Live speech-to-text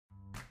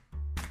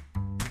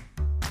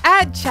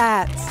Ad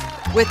Chats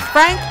with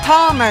Frank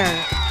Palmer,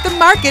 the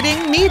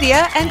marketing,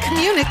 media, and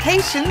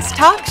communications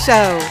talk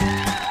show.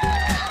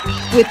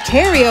 With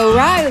Terry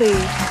O'Reilly.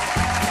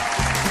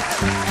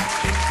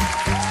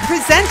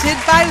 Presented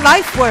by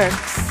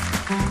LifeWorks.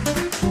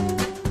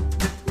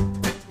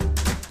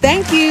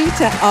 Thank you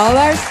to all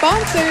our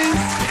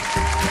sponsors.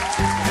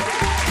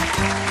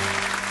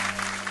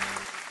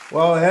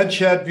 Well, Ad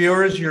Chat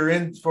viewers, you're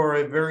in for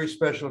a very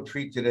special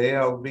treat today.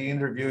 I'll be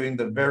interviewing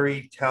the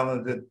very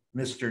talented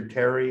Mr.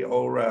 Terry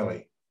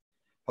O'Reilly.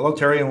 Hello,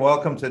 Terry, and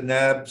welcome to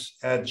NABS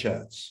Ad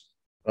Chats.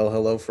 Well,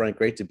 hello, Frank.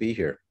 Great to be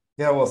here.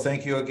 Yeah, well,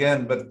 thank you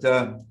again. But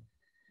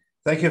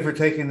thank you for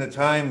taking the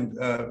time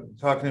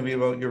talking to me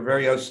about your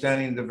very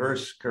outstanding,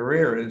 diverse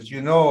career. As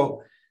you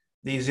know,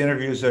 these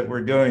interviews that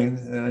we're doing,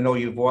 and I know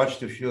you've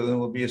watched a few of them,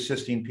 will be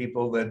assisting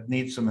people that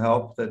need some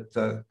help that,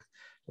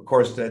 of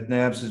course, that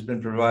NABS has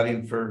been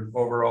providing for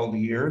over all the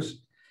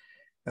years,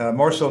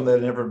 more so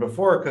than ever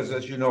before, because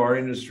as you know, our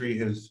industry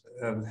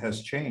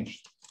has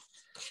changed.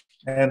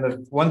 And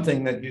the one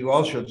thing that you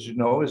also should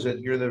know is that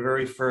you're the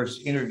very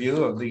first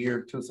interview of the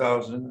year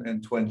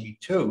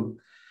 2022.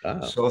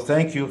 So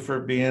thank you for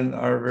being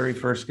our very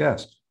first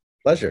guest.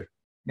 Pleasure.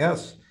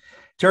 Yes.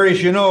 Terry,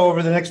 as you know,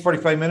 over the next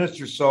 45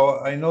 minutes or so,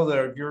 I know that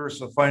our viewers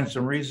will find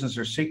some reasons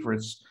or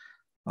secrets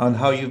on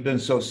how you've been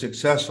so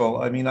successful.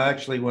 I mean,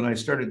 actually, when I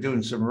started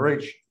doing some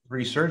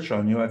research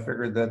on you, I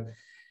figured that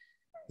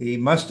he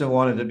must have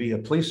wanted to be a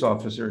police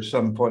officer at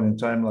some point in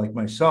time, like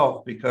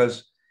myself,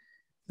 because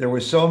there were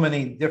so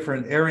many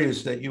different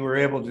areas that you were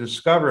able to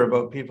discover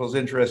about people's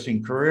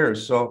interesting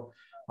careers. So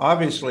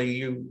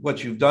obviously,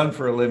 what you've done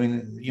for a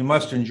living, you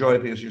must enjoy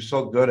because you're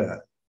so good at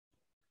it.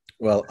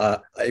 Well,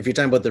 if you're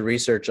talking about the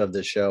research of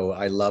the show,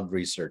 I love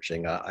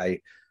researching.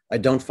 I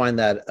don't find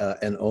that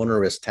an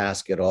onerous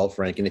task at all,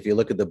 Frank. And if you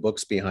look at the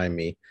books behind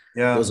me,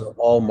 those are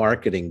all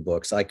marketing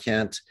books. I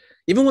can't,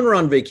 even when we're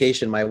on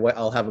vacation,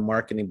 I'll have a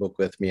marketing book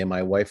with me and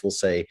my wife will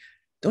say,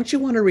 don't you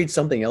want to read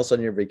something else on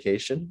your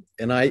vacation?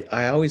 And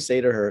I always say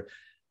to her,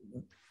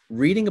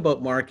 reading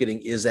about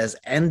marketing is as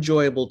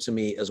enjoyable to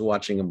me as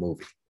watching a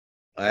movie.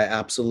 I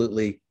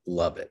absolutely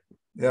love it.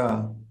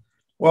 Yeah.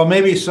 Well,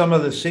 maybe some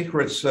of the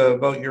secrets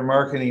about your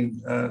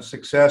marketing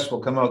success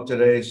will come out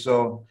today.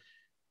 So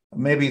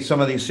maybe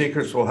some of these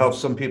secrets will help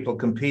some people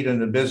compete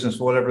in the business,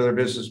 whatever their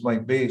business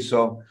might be.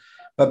 So,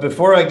 but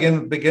before I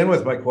begin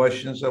with my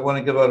questions, I want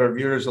to give out our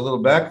viewers a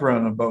little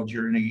background about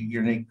your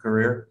unique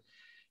career.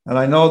 And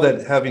I know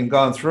that having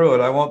gone through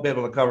it, I won't be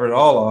able to cover it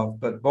all off,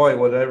 but boy,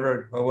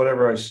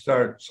 whatever I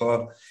start.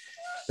 So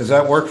does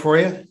that work for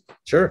you?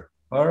 Sure.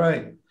 All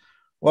right.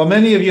 Well,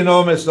 many of you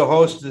know him as the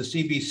host of the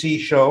CBC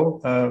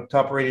show,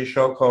 top radio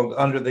show called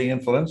Under the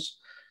Influence.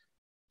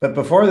 But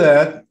before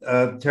that,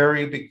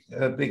 Terry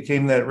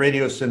became that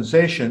radio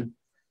sensation.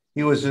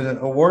 He was an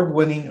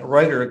award-winning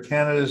writer at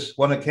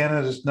one of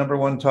Canada's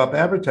 #1 top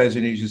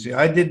advertising agency.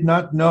 I did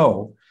not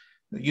know.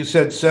 You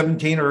said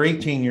 17 or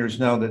 18 years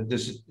now that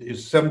this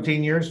is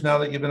 17 years now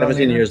that you've been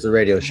 17 years, the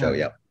radio show,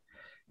 yeah.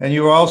 And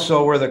you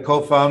also were the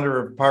co-founder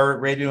of Pirate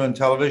Radio and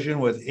Television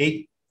with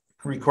 8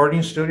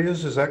 recording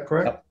studios, is that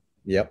correct?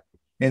 Yep.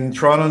 In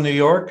Toronto, New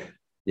York?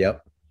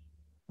 Yep.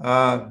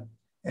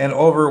 And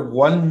over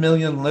 1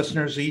 million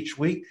listeners each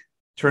week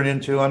turn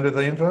into Under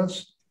the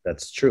Influence?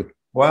 That's true.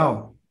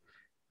 Wow.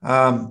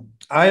 I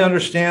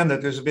understand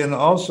that there's been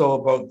also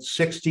about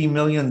 60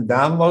 million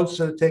downloads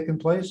that have taken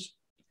place?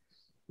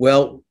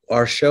 Well,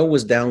 our show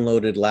was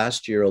downloaded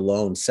last year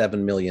alone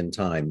 7 million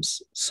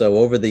times. So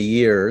over the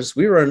years,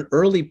 we were an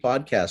early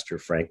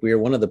podcaster, Frank. We were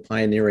one of the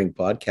pioneering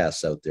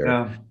podcasts out there.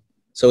 Yeah.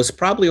 So it's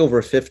probably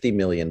over 50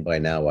 million by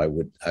now, I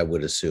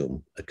would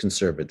assume,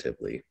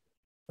 conservatively.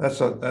 That's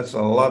a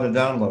lot of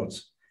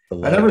downloads.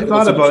 I never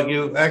thought about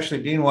you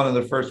actually being one of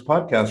the first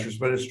podcasters,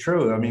 but it's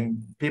true. I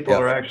mean, people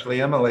are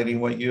actually emulating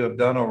what you have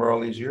done over all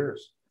these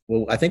years.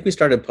 Well, I think we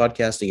started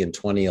podcasting in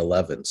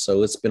 2011,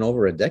 so it's been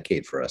over a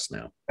decade for us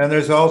now. And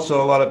there's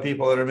also a lot of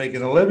people that are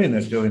making a living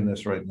at doing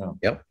this right now.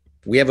 Yep.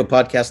 We have a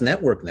podcast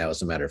network now,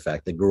 as a matter of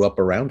fact, that grew up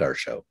around our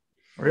show.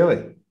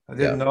 Really? I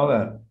didn't know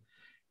that.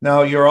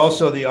 Now, you're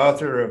also the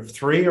author of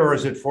 3, or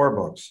is it 4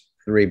 books?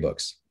 3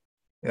 books.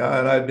 Yeah,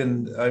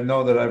 and I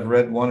know that I've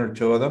read 1 or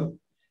 2 of them.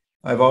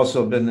 I've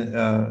also been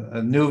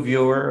a new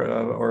viewer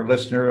or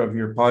listener of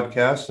your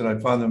podcast, and I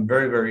found them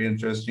very, very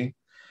interesting.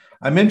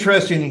 I'm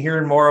interested in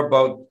hearing more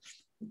about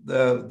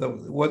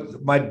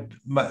what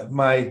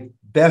my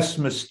best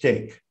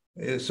mistake.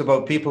 It's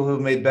about people who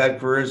made bad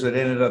careers that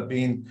ended up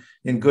being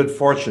in good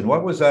fortune.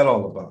 What was that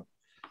all about?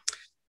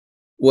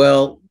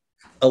 Well,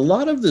 a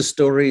lot of the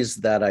stories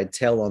that I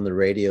tell on the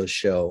radio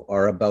show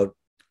are about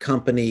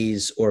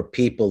companies or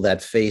people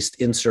that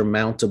faced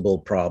insurmountable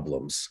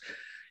problems.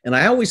 And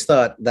I always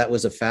thought that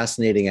was a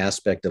fascinating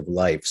aspect of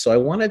life. So I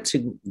wanted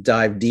to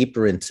dive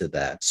deeper into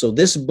that. So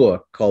this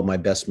book called My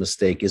Best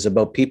Mistake is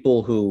about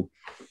people who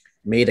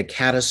made a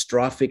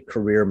catastrophic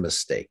career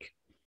mistake.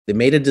 They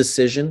made a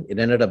decision. It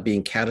ended up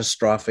being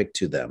catastrophic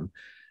to them,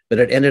 but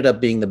it ended up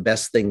being the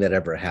best thing that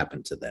ever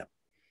happened to them.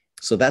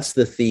 So that's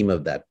the theme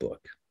of that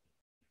book.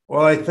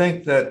 Well, I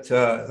think that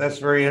that's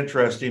very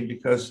interesting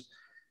because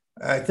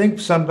I think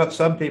some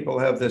people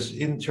have this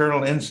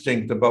internal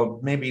instinct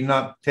about maybe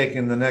not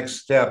taking the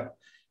next step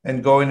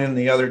and going in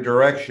the other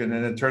direction,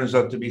 and it turns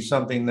out to be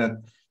something that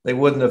they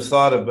wouldn't have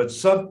thought of, but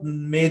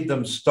something made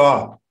them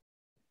stop.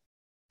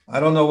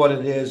 I don't know what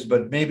it is,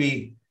 but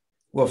maybe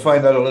we'll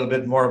find out a little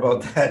bit more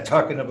about that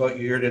talking about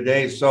you here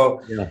today.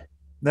 So yeah.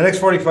 The next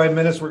 45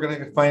 minutes, we're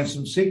going to find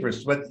some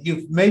secrets, but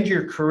you've made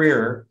your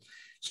career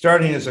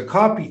starting as a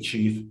copy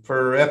chief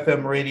for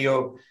FM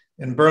radio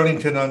in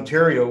Burlington,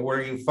 Ontario,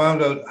 where you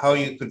found out how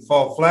you could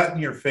fall flat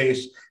in your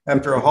face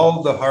after all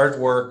of the hard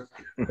work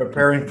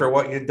preparing for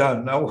what you'd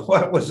done. Now,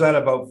 what was that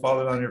about,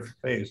 falling on your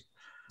face?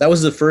 That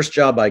was the first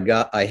job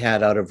I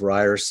had out of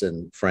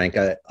Ryerson, Frank.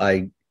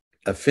 I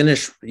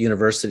finished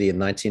university in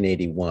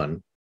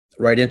 1981,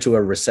 right into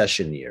a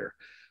recession year.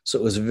 So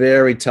it was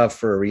very tough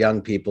for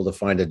young people to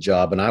find a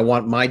job.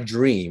 And my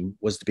dream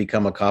was to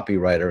become a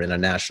copywriter in a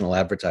national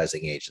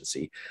advertising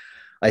agency.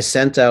 I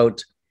sent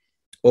out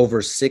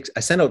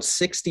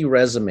 60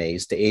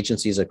 resumes to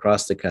agencies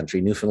across the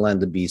country, Newfoundland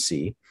to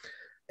BC.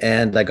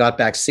 And I got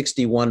back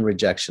 61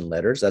 rejection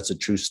letters. That's a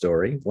true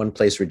story. One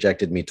place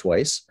rejected me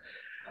twice.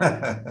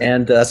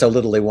 And that's how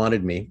little they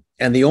wanted me.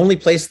 And the only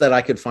place that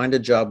I could find a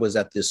job was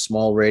at this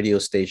small radio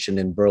station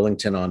in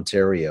Burlington,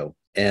 Ontario.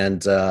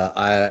 And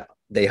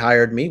they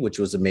hired me, which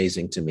was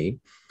amazing to me.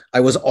 I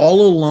was all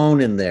alone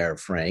in there,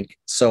 Frank.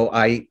 So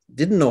I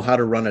didn't know how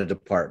to run a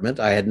department.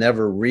 I had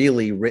never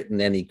really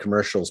written any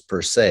commercials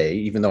per se,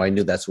 even though I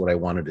knew that's what I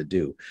wanted to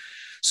do.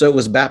 So it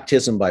was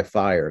baptism by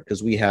fire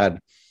because we had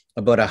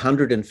about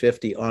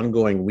 150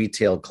 ongoing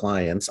retail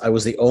clients. I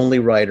was the only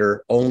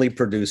writer, only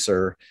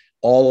producer,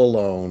 all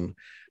alone,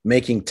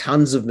 making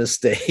tons of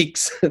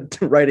mistakes,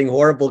 writing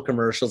horrible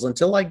commercials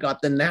until I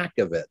got the knack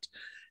of it.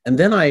 And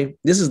then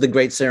this is the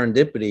great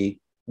serendipity,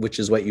 which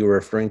is what you were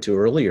referring to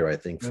earlier, I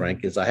think,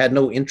 Frank, is I had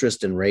no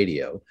interest in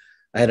radio.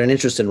 I had an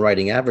interest in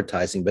writing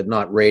advertising, but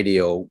not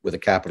radio with a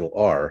capital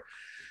R.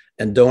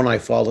 And don't I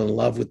fall in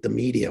love with the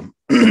medium?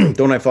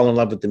 Don't I fall in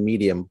love with the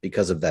medium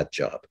because of that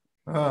job?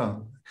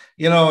 Oh,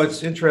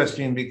 it's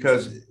interesting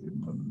because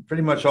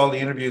pretty much all the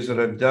interviews that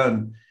I've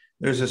done,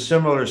 there's a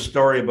similar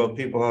story about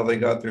people, how they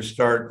got their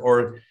start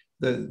or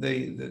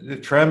the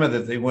trauma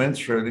that they went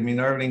through. I mean,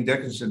 Arlene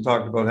Dickinson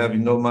talked about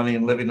having no money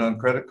and living on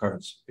credit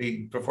cards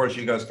before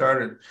she got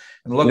started.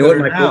 And look at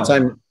her now.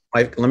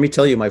 Let me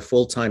tell you my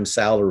full-time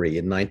salary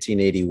in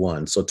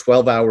 1981. So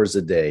 12 hours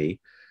a day,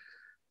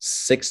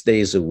 6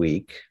 days a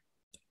week,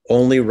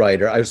 only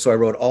writer. So I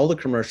wrote all the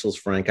commercials,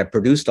 Frank. I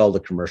produced all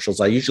the commercials.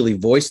 I usually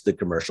voiced the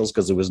commercials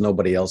because there was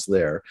nobody else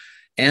there.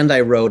 And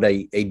I wrote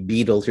a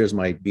Beatle, here's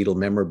my Beatle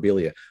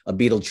memorabilia, a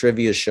Beatle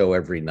trivia show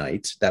every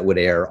night that would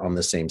air on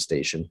the same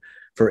station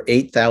for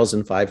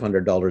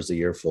 $8,500 a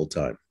year full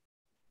time.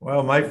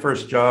 Well, my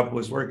first job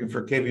was working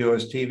for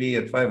KBOS TV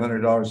at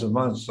 $500 a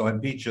month. So I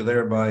beat you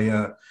there by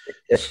a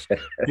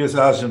few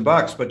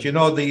 $1,000. But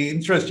the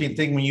interesting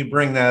thing when you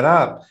bring that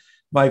up,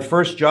 my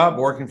first job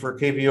working for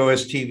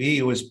KBOS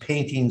TV was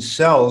painting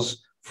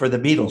cells for the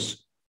Beatles.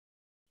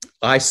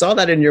 I saw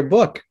that in your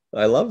book.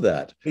 I love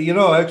that.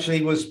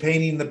 Actually was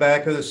painting the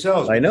back of the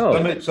cells. I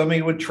know.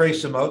 Somebody would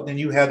trace them out and then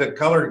you had a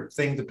color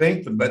thing to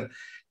paint them. But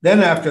then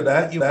after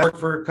that, you worked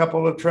for a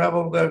couple of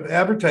travel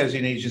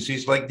advertising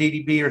agencies like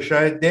DDB or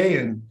Shia Day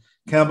and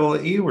Campbell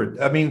Ewart.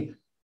 I mean,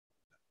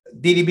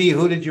 DDB,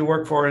 who did you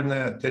work for in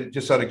that?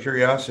 Just out of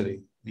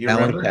curiosity.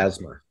 Alan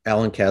Kazmer.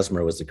 Alan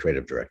Kazmer was the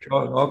creative director.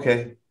 Oh,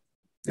 okay.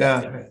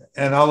 Yeah.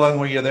 And how long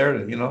were you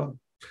there?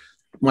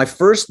 My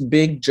first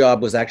big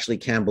job was actually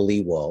Campbell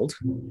Ewald,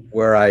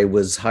 where I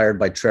was hired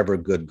by Trevor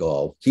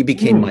Goodgall. He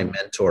became my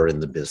mentor in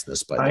the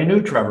business. I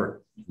knew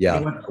Trevor.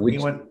 Yeah.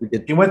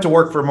 He went to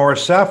work for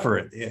Morris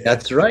Saffer.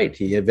 That's right.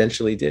 He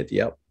eventually did.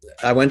 Yep.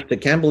 I went to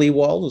Campbell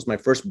Ewald. It was my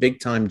first big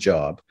time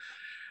job.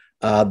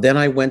 Then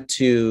I went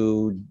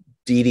to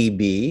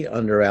DDB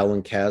under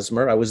Alan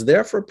Kazmer. I was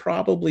there for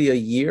probably a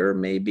year,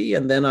 maybe.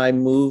 And then I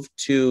moved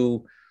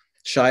to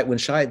when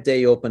Shia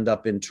Day opened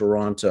up in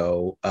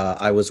Toronto.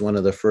 I was one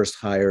of the first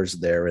hires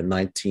there in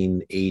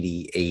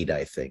 1988,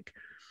 I think.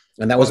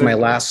 And that was my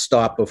last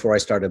stop before I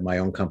started my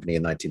own company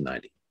in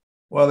 1990.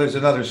 Well, there's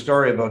another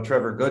story about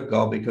Trevor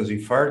Goodgall because he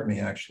fired me,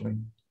 actually.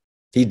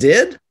 He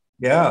did?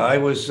 Yeah, I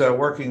was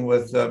working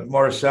with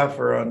Morris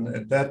Saffer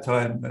at that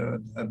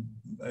time.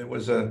 It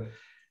was a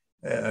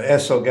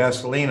Esso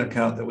gasoline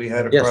account that we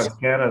had across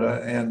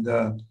Canada. And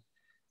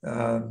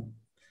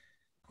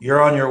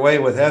You're on Your Way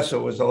with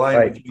Esso was the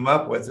line we came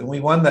up with. And we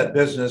won that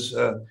business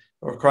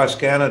across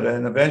Canada.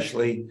 And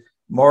eventually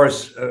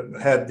Morris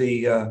had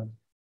the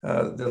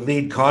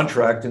lead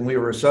contract and we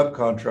were a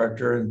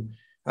subcontractor. And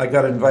I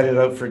got invited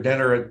out for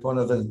dinner at one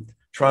of the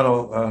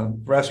Toronto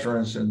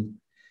restaurants and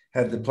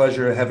had the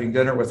pleasure of having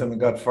dinner with him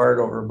and got fired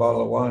over a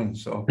bottle of wine.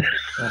 So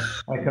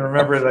I can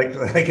remember it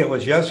like it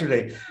was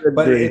yesterday.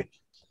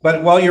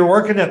 But while you're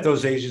working at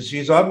those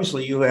agencies,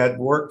 obviously you had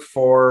worked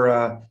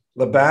for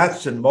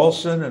Labatt's and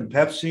Molson and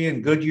Pepsi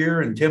and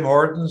Goodyear and Tim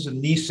Hortons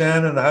and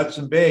Nissan and the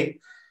Hudson Bay.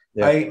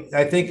 Yeah.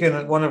 I think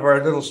in one of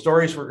our little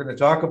stories we're going to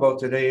talk about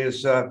today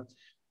is,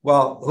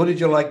 well, who did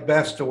you like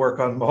best to work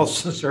on,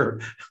 Molson's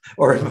or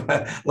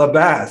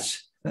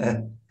Labatt's?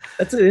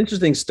 That's an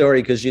interesting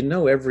story because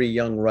every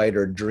young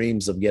writer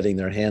dreams of getting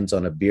their hands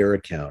on a beer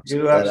account.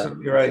 You're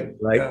absolutely right.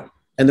 Right. Yeah.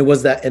 And there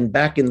was that, and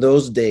back in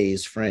those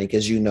days, Frank,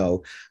 as you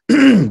know,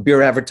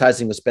 beer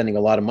advertising was spending a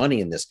lot of money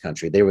in this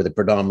country. They were the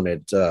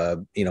predominant,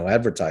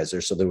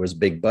 advertisers. So there was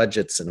big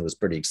budgets and it was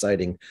pretty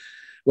exciting.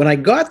 When I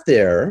got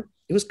there,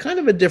 it was kind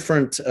of a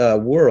different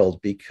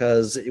world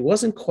because it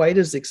wasn't quite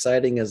as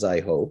exciting as I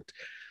hoped.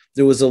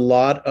 There was a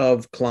lot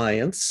of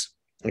clients,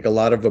 like a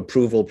lot of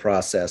approval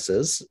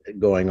processes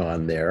going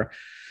on there.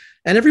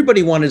 And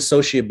everybody wanted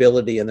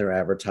sociability in their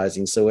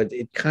advertising. So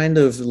it kind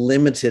of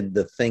limited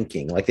the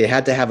thinking. Like they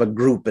had to have a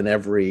group in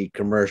every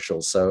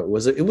commercial. So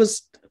it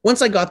was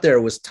once I got there,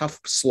 it was tough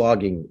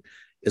slogging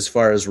as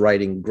far as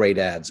writing great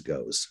ads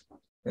goes.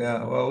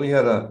 Yeah, well, we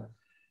had a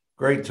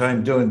great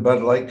time doing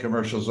Bud Light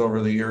commercials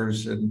over the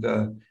years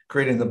and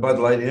creating the Bud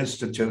Light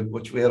Institute,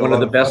 which we had one of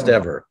the best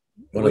ever.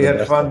 We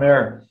had fun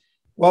there.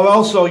 Well,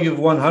 also, you've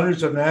won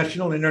hundreds of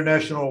national,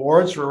 international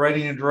awards for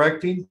writing and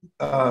directing.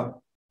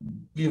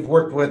 You've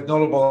worked with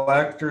notable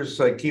actors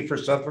like Kiefer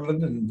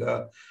Sutherland and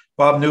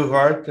Bob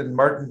Newhart and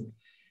Martin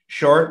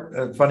Short,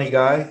 a funny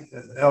guy,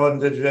 Ellen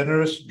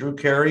DeGeneres, Drew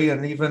Carey,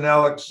 and even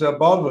Alex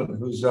Baldwin,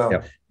 who's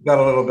got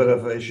a little bit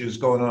of issues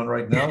going on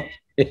right now.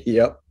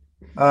 Yep.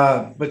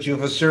 But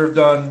you've served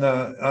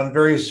on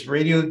various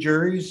radio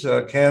juries,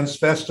 Cannes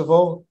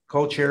Festival,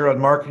 co-chair on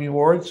marketing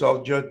awards.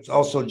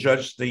 Also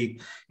judged the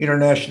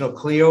International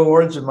Clio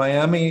Awards in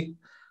Miami,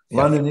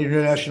 London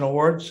International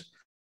Awards.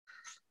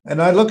 And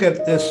I look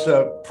at this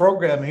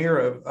program here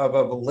of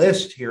a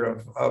list here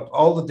of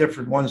all the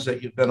different ones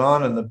that you've been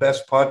on and the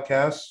best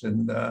podcasts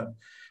and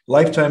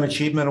Lifetime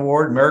Achievement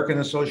Award, American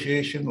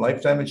Association,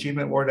 Lifetime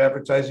Achievement Award,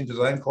 Advertising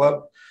Design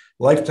Club,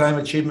 Lifetime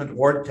Achievement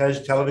Award,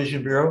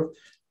 Television Bureau,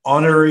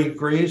 honorary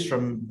degrees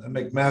from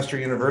McMaster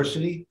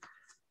University,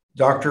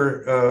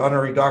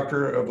 honorary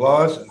Doctor of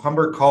Laws,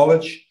 Humber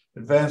College,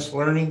 Advanced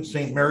Learning,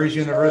 St. Mary's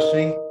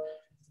University.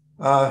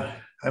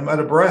 I'm out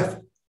of breath.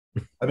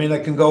 I mean, I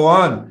can go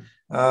on.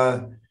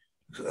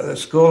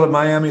 School of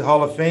Miami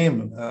Hall of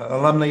Fame,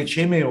 Alumni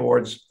Achievement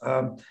Awards.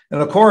 And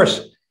of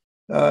course,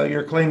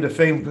 your claim to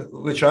fame,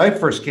 which I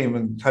first came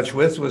in touch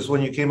with, was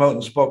when you came out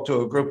and spoke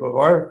to a group of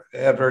our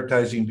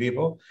advertising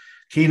people,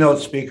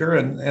 keynote speaker,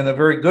 and a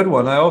very good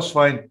one. I also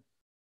find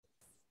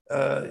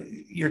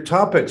your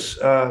topics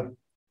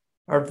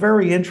are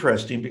very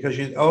interesting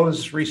because all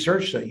this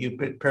research that you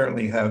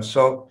apparently have.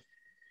 So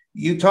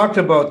you talked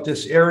about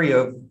this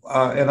area,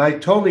 and I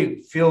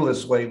totally feel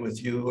this way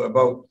with you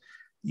about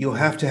you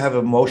have to have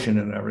emotion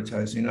in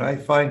advertising. I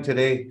find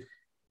today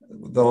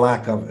the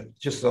lack of it,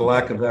 just the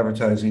lack of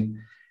advertising.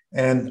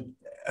 And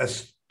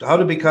how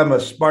to become a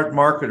smart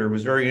marketer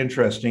was very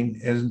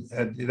interesting, and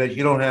that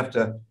you don't have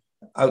to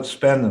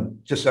outspend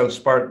them, just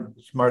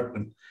outsmart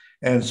them.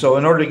 And so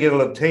in order to get a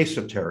little taste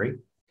of Terry,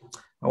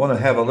 I want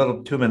to have a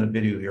little 2-minute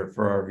video here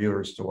for our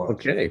viewers to watch.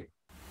 Okay.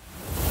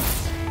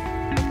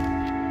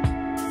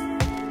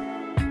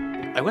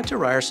 I went to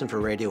Ryerson for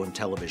radio and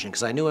television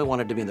because I knew I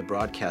wanted to be in the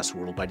broadcast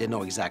world, but I didn't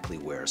know exactly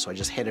where, so I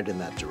just headed in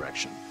that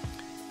direction.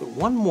 But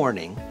one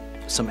morning,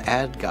 some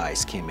ad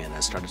guys came in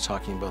and started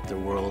talking about the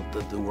world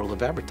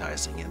of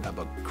advertising and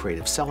about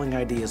creative selling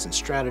ideas and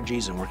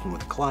strategies and working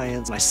with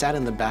clients. And I sat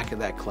in the back of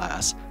that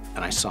class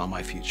and I saw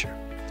my future.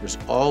 There's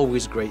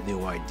always great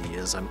new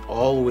ideas. I'm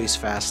always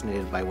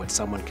fascinated by what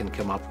someone can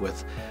come up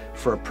with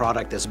for a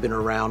product that's been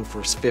around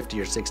for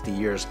 50 or 60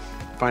 years.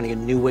 Finding a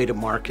new way to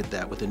market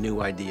that with a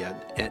new idea,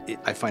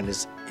 I find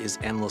is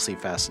endlessly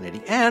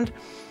fascinating. And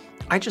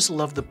I just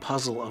love the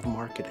puzzle of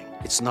marketing.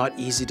 It's not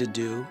easy to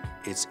do.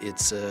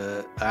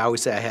 I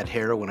always say I had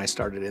hair when I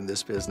started in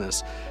this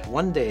business.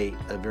 One day,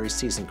 a very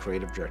seasoned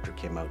creative director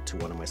came out to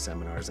one of my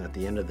seminars, and at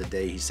the end of the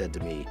day, he said to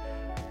me,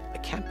 "I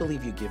can't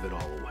believe you give it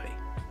all away."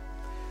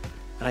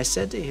 And I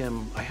said to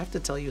him, "I have to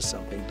tell you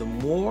something. The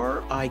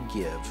more I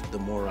give, the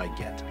more I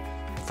get."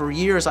 For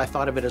years, I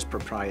thought of it as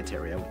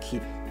proprietary. I would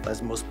keep,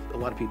 as a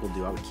lot of people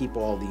do, I would keep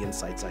all the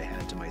insights I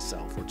had to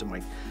myself or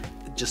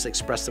just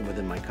express them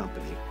within my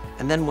company.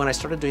 And then when I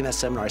started doing that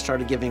seminar, I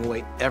started giving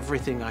away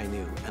everything I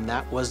knew. And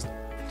that was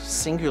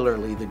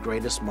singularly the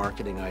greatest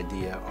marketing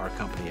idea our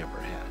company ever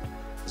had.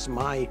 This is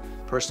my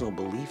personal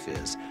belief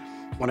is,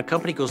 when a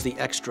company goes the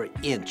extra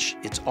inch,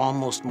 it's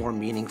almost more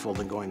meaningful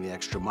than going the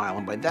extra mile.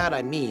 And by that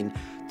I mean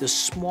the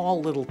small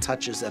little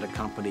touches that a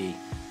company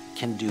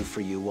can do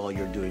for you while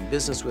you're doing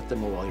business with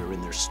them or while you're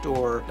in their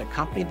store. A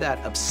company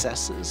that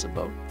obsesses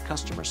about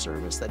customer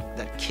service,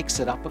 that kicks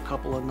it up a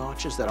couple of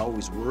notches, that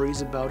always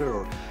worries about it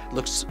or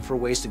looks for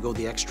ways to go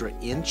the extra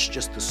inch,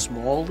 just the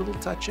small little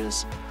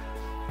touches,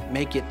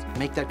 make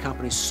that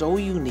company so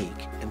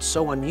unique and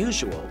so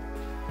unusual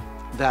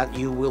that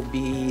you will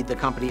be the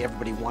company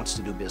everybody wants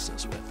to do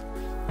business with.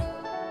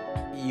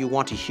 you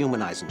want to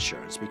humanize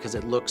insurance because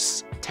it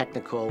looks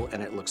technical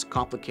and it looks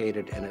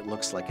complicated and it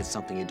looks like it's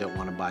something you don't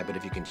want to buy. But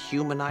if you can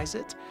humanize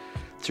it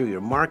through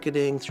your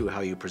marketing, through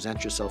how you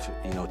present yourself,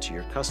 to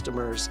your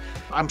customers,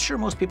 I'm sure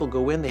most people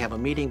go in, they have a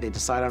meeting, they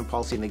decide on a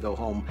policy, and they go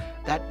home.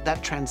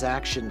 That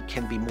transaction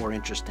can be more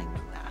interesting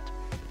than that.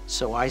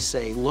 So I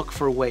say, look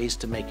for ways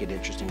to make it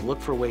interesting. Look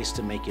for ways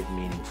to make it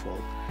meaningful.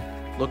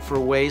 Look for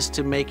ways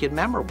to make it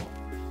memorable.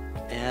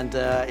 And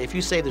if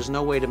you say there's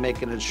no way to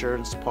make an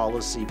insurance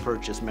policy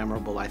purchase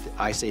memorable,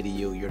 I say to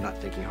you, you're not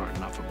thinking hard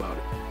enough about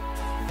it.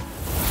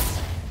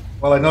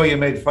 Well, I know you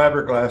made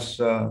fiberglass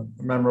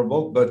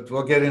memorable, but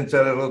we'll get into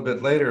that a little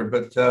bit later.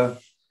 But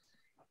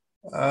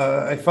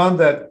I found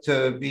that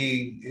to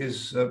be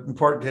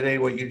important today,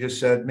 what you just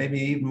said, maybe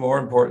even more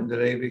important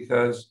today,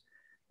 because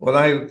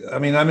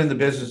I'm in the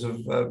business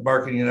of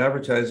marketing and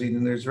advertising,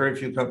 and there's very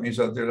few companies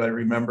out there that I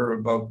remember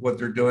about what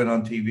they're doing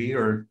on TV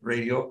or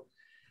radio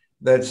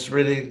that's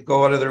really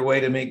go out of their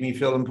way to make me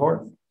feel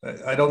important.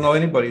 I don't know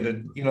anybody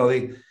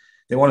that,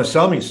 they want to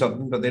sell me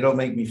something, but they don't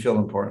make me feel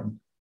important.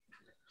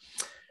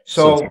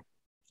 So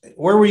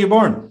where were you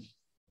born?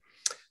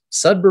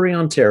 Sudbury,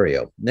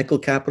 Ontario, nickel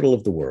capital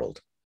of the world.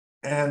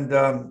 And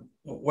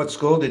what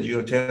school did you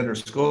attend, or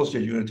schools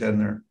did you attend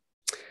there?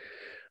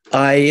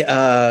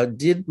 I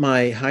did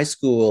my high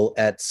school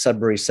at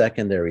Sudbury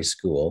Secondary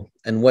School.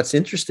 And what's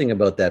interesting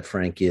about that,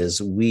 Frank, is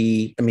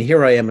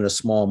here I am in a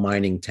small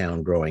mining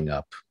town growing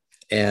up.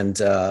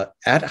 And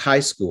at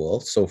high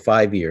school, so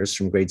 5 years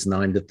from grades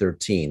 9 to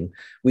 13,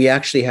 we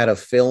actually had a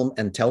film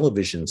and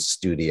television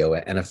studio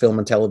and a film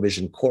and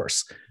television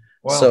course.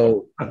 Wow.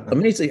 So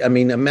amazing.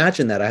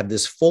 Imagine that. I have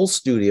this full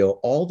studio,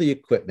 all the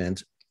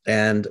equipment,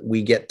 and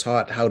we get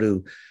taught how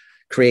to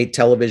create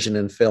television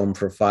and film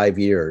for 5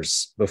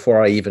 years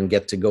before I even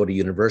get to go to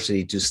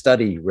university to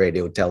study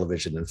radio,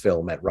 television, and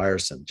film at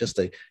Ryerson. Just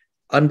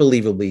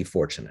unbelievably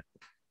fortunate.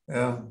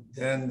 Yeah.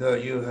 And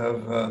you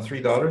have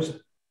 3 daughters?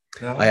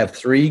 No. I have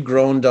 3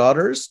 grown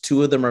daughters.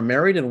 2 of them are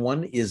married and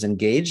 1 is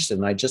engaged.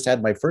 And I just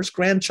had my first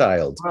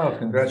grandchild. Wow,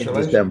 congratulations.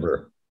 In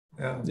December.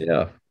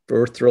 Yeah,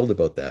 we're thrilled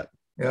about that.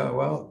 Yeah,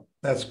 well,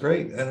 that's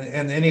great.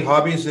 And any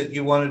hobbies that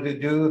you wanted to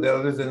do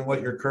other than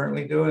what you're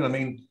currently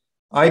doing?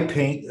 I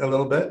paint a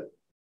little bit.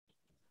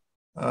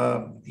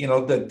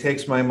 That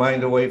takes my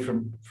mind away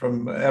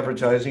from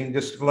advertising,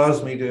 just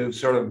allows me to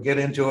sort of get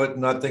into it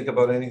and not think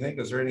about anything.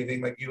 Is there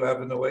anything like you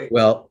have in the way?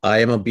 Well, I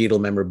am a Beatle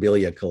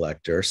memorabilia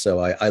collector, so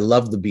I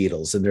love the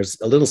Beatles. And there's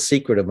a little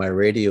secret of my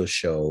radio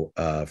show,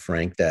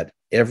 Frank, that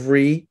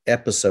every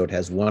episode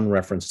has one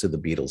reference to the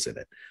Beatles in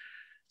it.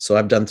 So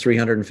I've done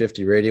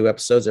 350 radio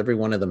episodes. Every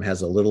one of them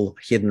has a little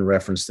hidden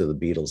reference to the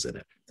Beatles in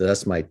it. So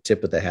that's my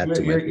tip of the hat.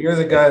 You're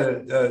the guy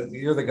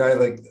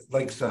that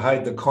likes to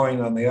hide the coin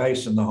on the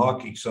ice in the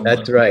hockey. Somewhere.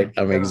 That's right.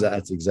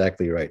 That's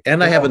exactly right.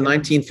 And I have a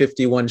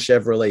 1951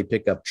 Chevrolet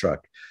pickup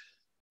truck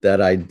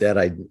that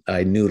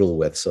I noodle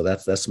with. So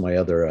that's my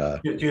other.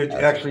 Do you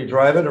actually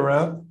drive it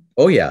around?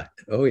 Oh yeah.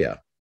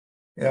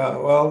 Yeah,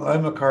 well,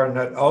 I'm a car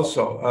nut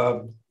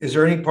also. Is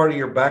there any part of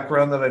your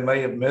background that I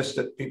might have missed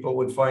that people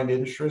would find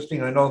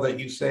interesting? I know that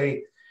you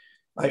say,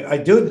 I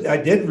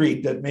did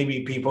read that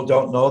maybe people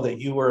don't know that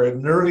you were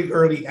an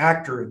early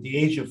actor at the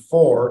age of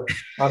 4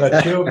 on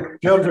a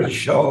children's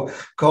show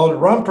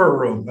called Romper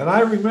Room. And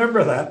I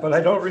remember that, but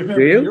I don't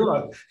remember you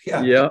on.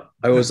 Yeah,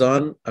 I was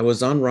on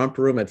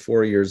Romper Room at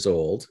 4 years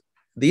old.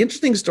 The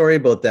interesting story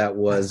about that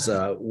was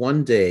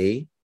one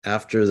day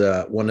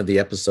after one of the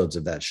episodes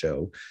of that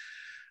show,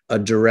 a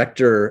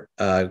director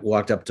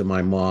walked up to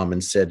my mom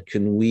and said,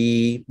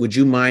 would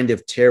you mind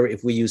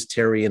if we use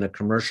Terry in a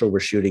commercial we're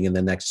shooting in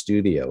the next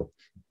studio?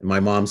 And my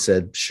mom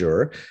said,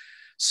 sure.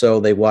 So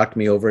they walked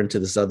me over into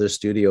this other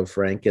studio,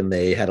 Frank, and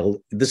they had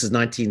this is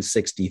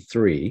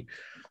 1963.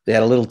 They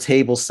had a little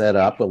table set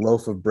up, a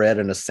loaf of bread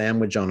and a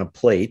sandwich on a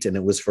plate, and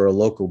it was for a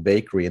local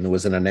bakery. And there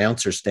was an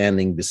announcer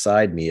standing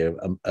beside me,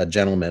 a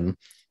gentleman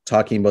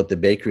talking about the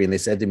bakery. And they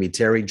said to me,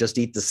 Terry, just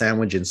eat the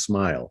sandwich and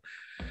smile.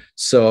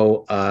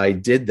 So I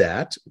did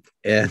that.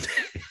 And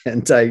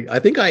I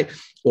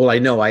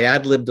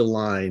ad-libbed a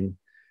line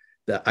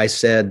that I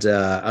said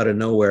out of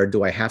nowhere,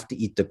 do I have to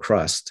eat the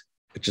crust?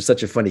 Which is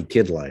such a funny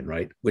kid line,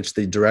 right? Which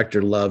the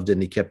director loved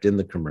and he kept in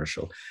the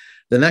commercial.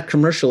 Then that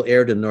commercial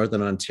aired in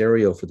Northern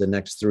Ontario for the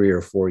next 3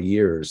 or 4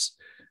 years,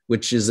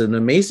 which is an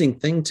amazing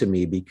thing to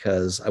me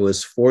because I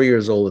was 4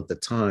 years old at the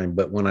time.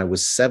 But when I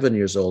was 7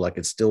 years old, I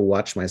could still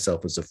watch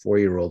myself as a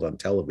 4-year-old on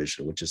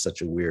television, which is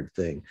such a weird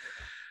thing.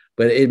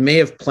 But it may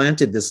have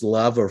planted this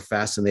love or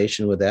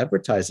fascination with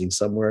advertising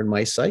somewhere in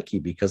my psyche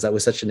because that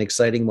was such an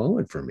exciting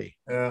moment for me.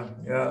 Yeah.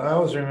 I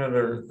always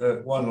remember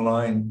that one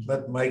line,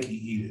 let Mikey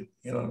eat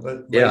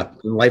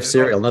it, Life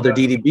Cereal, another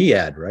DDB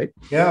ad, right?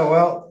 Yeah,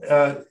 well,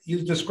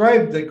 you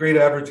described the great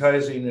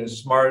advertising as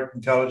smart,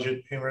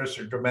 intelligent, humorous,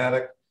 or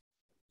dramatic,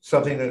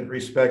 something that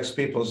respects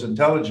people's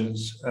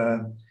intelligence.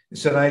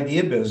 It's an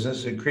idea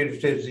business, and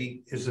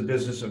creativity is the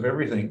business of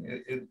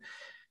everything.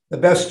 The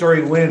best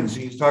story wins.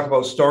 You talk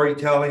about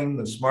storytelling,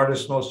 the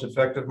smartest, most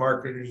effective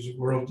marketers in the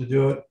world to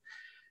do it.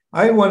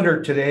 I wonder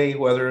today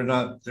whether or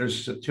not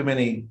there's too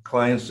many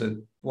clients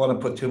that want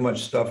to put too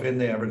much stuff in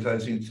the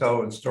advertising, tell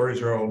what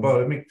stories are all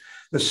about. I mean,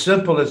 the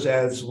simplest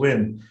ads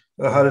win.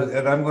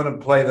 And I'm going to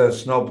play the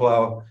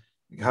snowplow.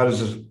 How does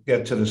this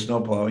get to the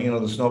snowplow? You know,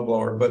 the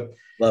snowblower. But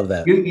love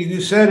that.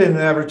 You said in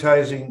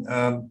advertising,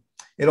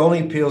 it only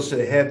appeals to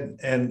the head,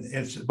 and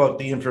it's about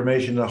the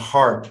information, the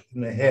heart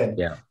and the head.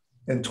 Yeah.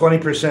 And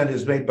 20%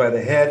 is made by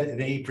the head, and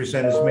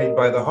 80% is made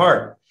by the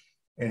heart.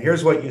 And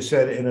here's what you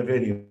said in a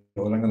video,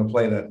 and I'm going to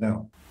play that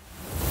now.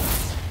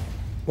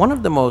 One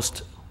of the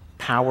most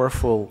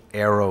powerful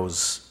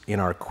arrows in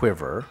our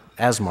quiver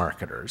as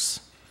marketers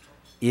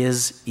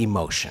is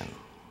emotion.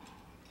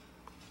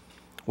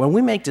 When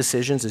we make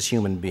decisions as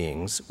human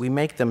beings, we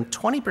make them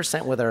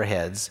 20% with our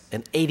heads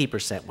and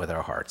 80% with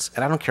our hearts.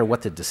 And I don't care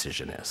what the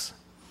decision is.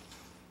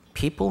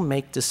 People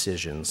make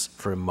decisions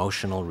for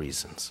emotional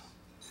reasons.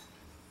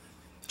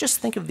 Just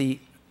think of the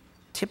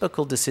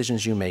typical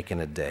decisions you make in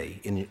a day,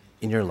 in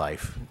your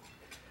life.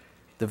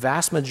 The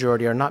vast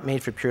majority are not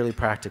made for purely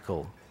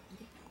practical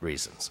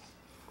reasons.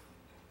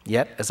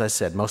 Yet, as I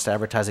said, most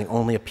advertising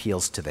only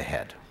appeals to the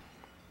head.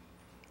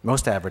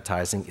 Most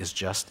advertising is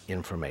just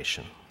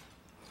information.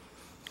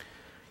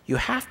 You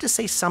have to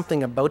say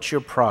something about your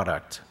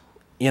product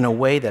in a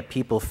way that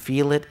people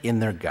feel it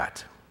in their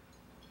gut.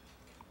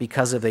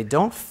 Because if they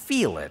don't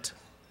feel it,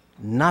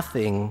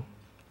 nothing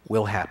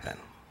will happen.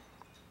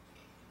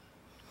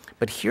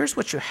 But here's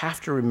what you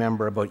have to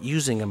remember about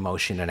using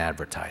emotion in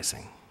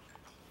advertising.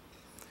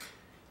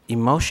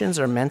 Emotions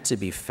are meant to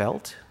be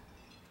felt,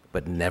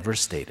 but never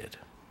stated.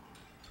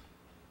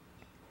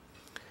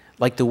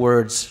 Like the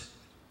words,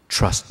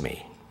 trust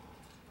me.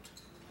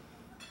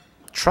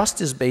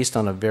 Trust is based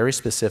on a very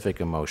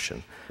specific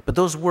emotion, but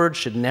those words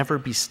should never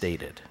be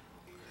stated.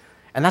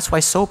 And that's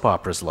why soap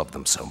operas love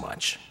them so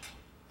much.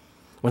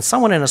 When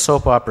someone in a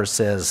soap opera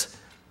says,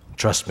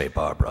 trust me,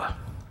 Barbara,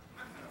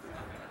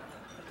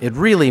 it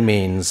really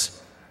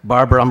means,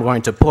 Barbara, I'm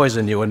going to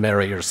poison you and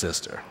marry your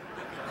sister.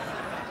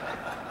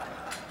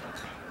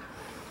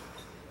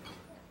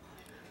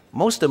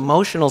 Most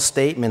emotional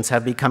statements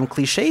have become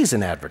cliches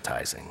in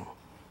advertising.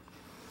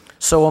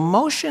 So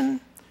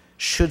emotion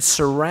should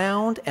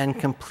surround and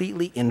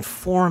completely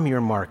inform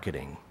your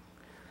marketing,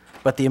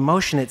 but the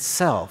emotion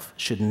itself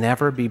should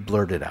never be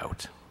blurted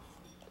out.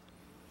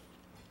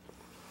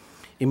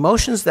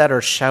 Emotions that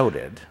are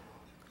shouted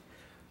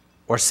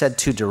or said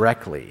too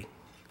directly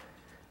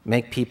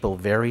make people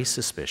very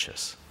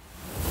suspicious.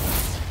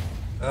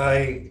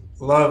 I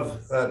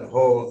love that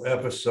whole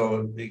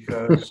episode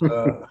because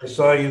I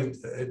saw you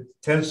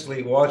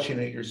intensely watching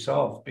it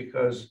yourself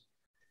because,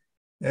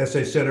 as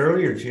I said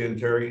earlier to you,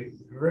 Terry,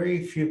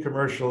 very few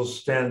commercials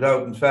stand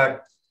out. In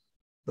fact,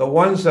 the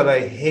ones that I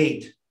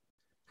hate,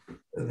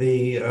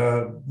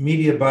 the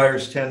media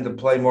buyers tend to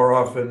play more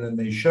often than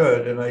they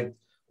should. And I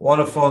want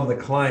to phone the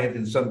client.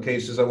 In some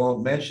cases, I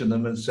won't mention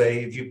them and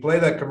say, if you play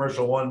that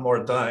commercial one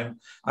more time,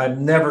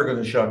 I'm never going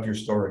to shop your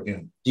store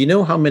again. Do you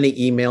know how many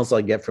emails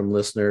I get from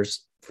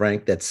listeners,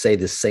 Frank, that say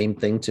the same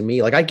thing to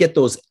me? Like I get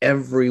those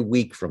every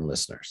week from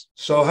listeners.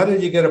 So how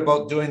did you get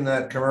about doing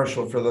that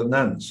commercial for the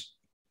nuns?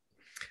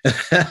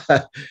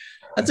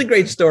 That's a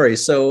great story.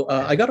 So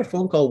I got a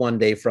phone call one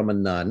day from a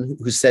nun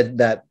who said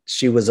that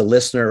she was a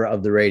listener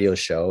of the radio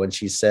show. And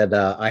she said,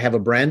 we have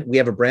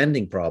a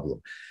branding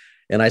problem.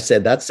 And I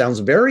said, that sounds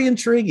very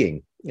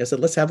intriguing. I said,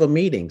 let's have a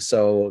meeting.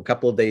 So a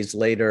couple of days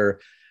later,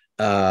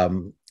 I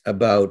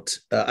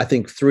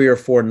think 3 or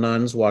 4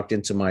 nuns walked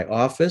into my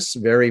office,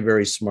 very,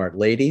 very smart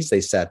ladies.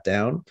 They sat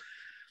down.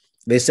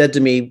 They said to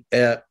me,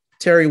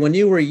 Terry, when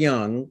you were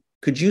young,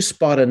 could you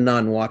spot a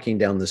nun walking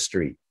down the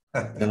street?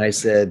 And I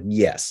said,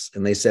 yes.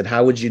 And they said,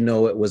 how would you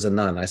know it was a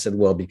nun? I said,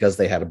 well, because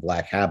they had a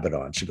black habit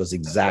on. She goes,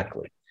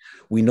 exactly.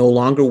 We no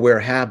longer wear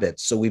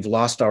habits, so we've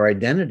lost our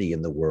identity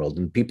in the world,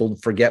 and people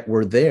forget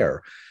we're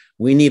there.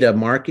 We need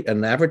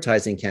an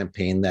advertising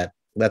campaign that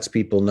lets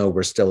people know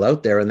we're still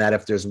out there, and that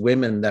if there's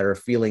women that are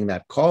feeling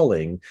that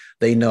calling,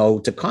 they know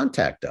to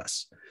contact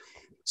us.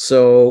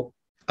 So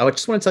I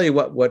just want to tell you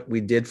what we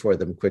did for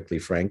them quickly,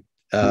 Frank.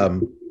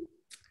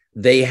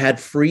 They had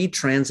free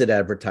transit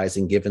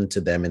advertising given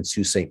to them in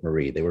Sault Ste.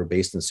 Marie. They were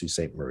based in Sault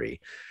Ste. Marie.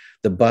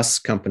 The bus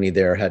company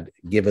there had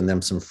given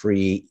them some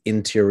free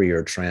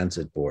interior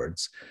transit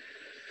boards.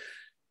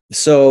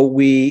 So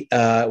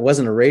it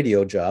wasn't a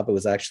radio job. It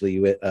was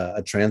actually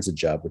a transit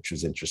job, which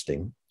was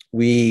interesting.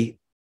 We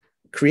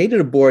created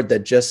a board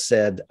that just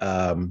said,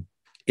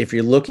 if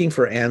you're looking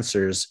for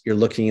answers, you're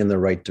looking in the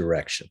right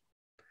direction.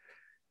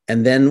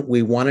 And then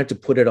we wanted to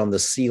put it on the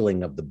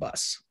ceiling of the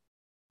bus.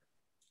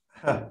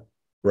 Huh.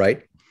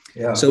 Right?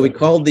 Yeah. So we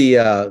called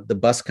the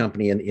bus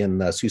company in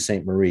Sault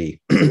Ste.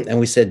 Marie, and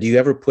we said, do you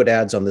ever put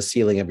ads on the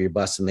ceiling of your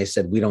bus? And they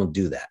said, we don't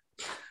do that.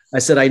 I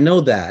said, I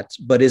know that,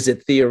 but is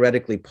it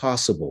theoretically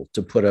possible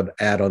to put an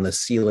ad on the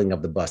ceiling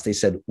of the bus? They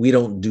said, we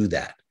don't do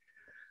that.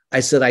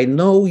 I said, I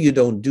know you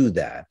don't do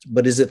that,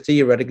 but is it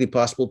theoretically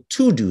possible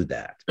to do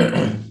that?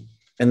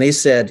 And they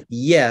said,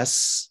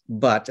 yes,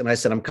 but, and I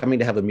said, I'm coming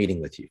to have a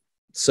meeting with you.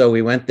 So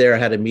we went there,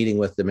 had a meeting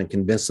with them and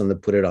convinced them to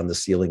put it on the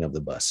ceiling of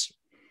the bus.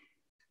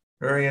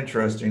 Very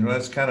interesting. Well,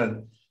 that's kind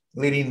of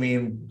leading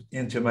me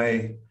into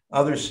my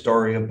other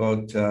story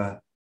about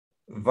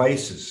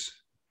vices.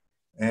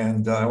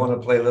 And I want to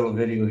play a little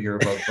video here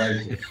about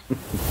vices.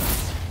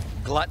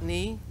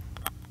 Gluttony,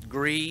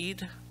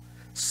 greed,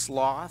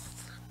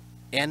 sloth,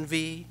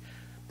 envy,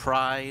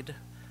 pride,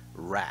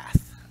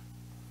 wrath.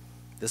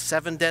 The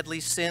 7 deadly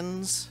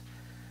sins,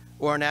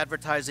 or an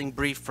advertising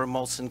brief for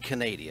Molson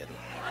Canadian?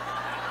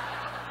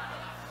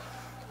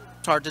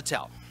 It's hard to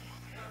tell.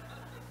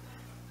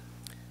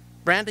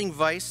 Branding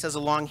vice has a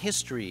long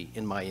history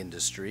in my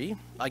industry.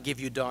 I give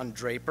you Don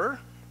Draper.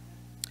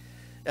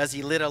 As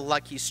he lit a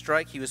lucky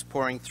strike, he was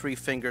pouring 3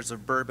 fingers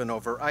of bourbon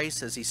over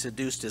ice as he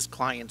seduced his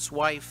client's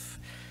wife,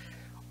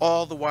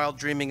 all the while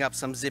dreaming up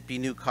some zippy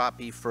new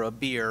copy for a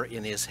beer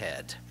in his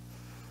head.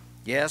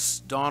 Yes,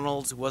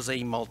 Donald was a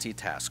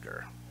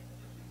multitasker.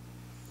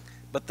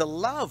 But the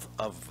love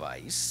of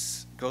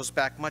vice goes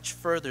back much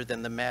further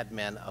than the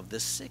madmen of the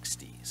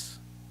 60s.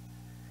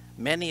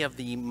 Many of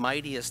the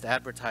mightiest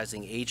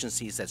advertising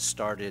agencies that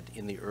started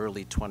in the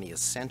early 20th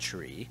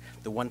century,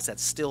 the ones that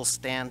still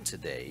stand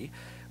today,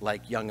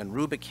 like Young and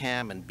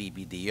Rubicam and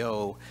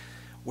BBDO,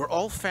 were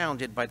all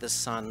founded by the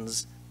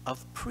sons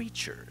of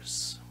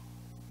preachers,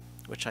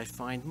 which I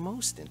find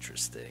most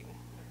interesting.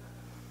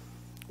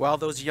 While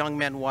those young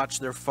men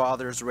watched their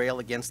fathers rail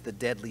against the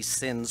deadly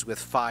sins with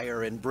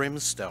fire and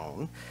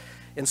brimstone,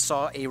 and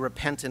saw a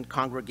repentant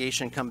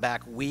congregation come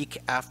back week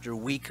after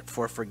week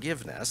for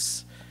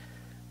forgiveness,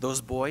 those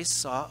boys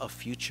saw a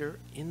future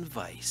in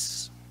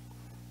vice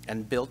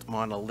and built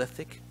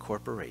monolithic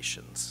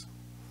corporations.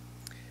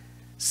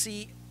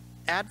 See,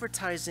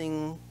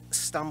 advertising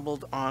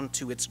stumbled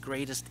onto its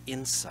greatest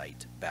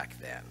insight back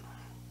then,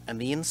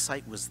 and the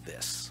insight was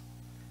this: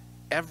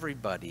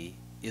 everybody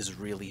is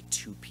really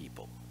 2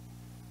 people,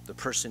 the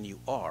person you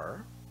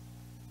are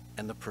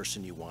and the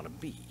person you want to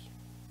be.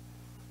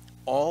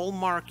 All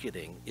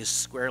marketing is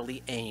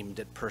squarely aimed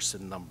at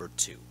person number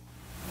 2.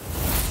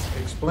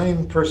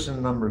 Explain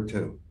person number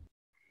 2.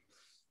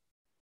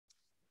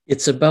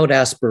 It's about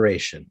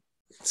aspiration.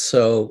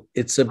 So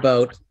it's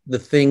about the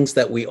things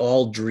that we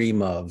all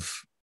dream of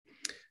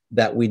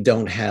that we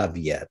don't have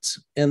yet.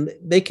 And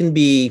they can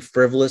be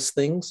frivolous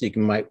things.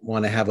 Might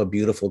want to have a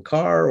beautiful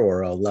car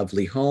or a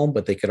lovely home,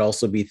 but they could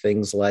also be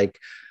things like,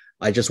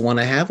 I just want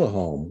to have a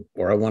home,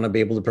 or I want to be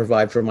able to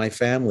provide for my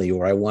family,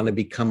 or I want to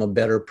become a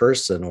better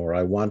person, or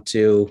I want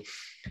to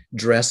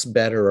dress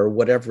better, or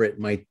whatever it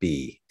might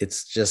be.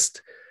 It's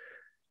just,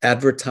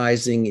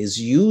 advertising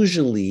is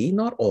usually,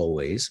 not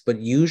always, but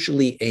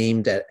usually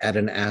aimed at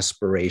an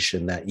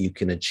aspiration that you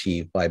can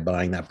achieve by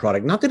buying that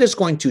product. Not that it's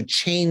going to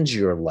change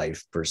your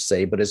life per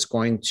se, but it's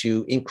going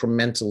to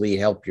incrementally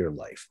help your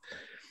life.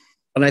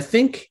 And I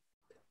think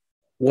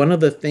one of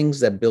the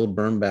things that Bill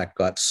Bernbach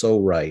got so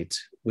right,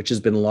 which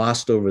has been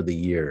lost over the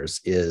years,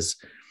 is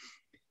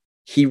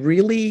he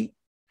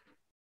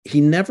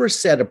never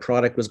said a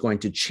product was going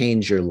to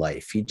change your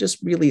life. He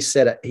just really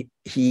said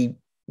he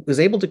was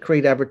able to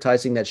create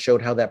advertising that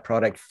showed how that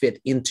product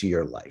fit into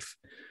your life.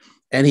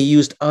 And he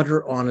used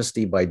utter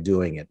honesty by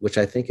doing it, which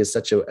I think is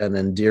such an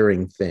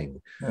endearing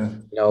thing. Yeah.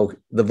 You know,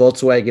 the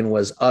Volkswagen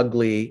was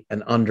ugly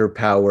and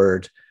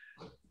underpowered,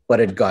 but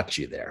it got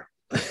you there.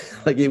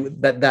 Like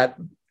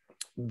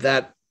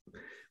that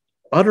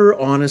utter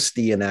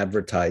honesty in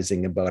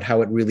advertising about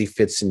how it really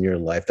fits in your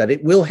life, that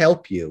it will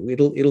help you.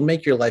 It'll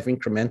make your life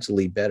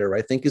incrementally better,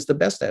 I think, is the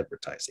best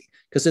advertising,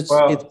 because it's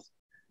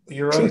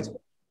you're right.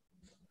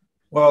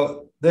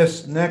 Well,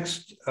 this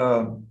next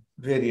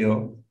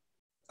video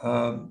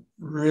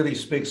really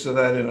speaks to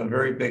that in a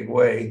very big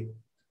way,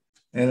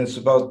 and it's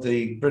about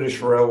the British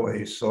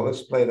Railways. So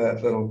let's play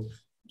that little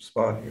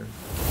spot here.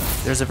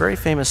 There's a very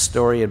famous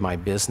story in my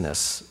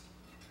business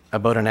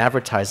about an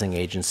advertising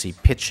agency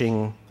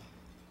pitching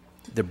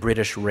the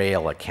British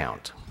Rail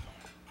account.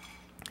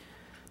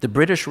 The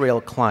British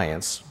Rail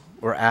clients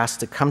were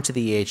asked to come to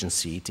the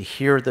agency to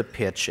hear the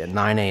pitch at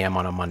 9 a.m.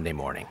 on a Monday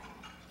morning.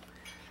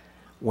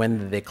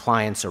 When the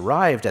clients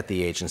arrived at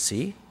the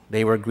agency,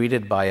 they were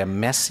greeted by a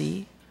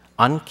messy,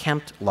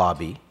 unkempt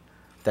lobby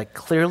that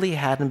clearly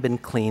hadn't been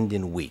cleaned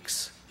in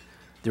weeks.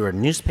 There were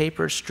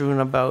newspapers strewn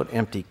about,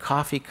 empty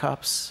coffee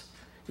cups.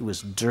 It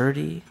was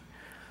dirty.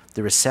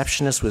 The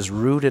receptionist was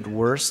rude at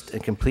worst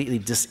and completely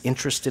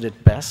disinterested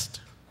at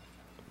best.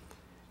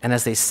 And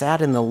as they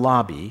sat in the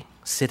lobby,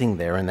 sitting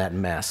there in that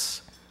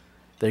mess,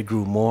 they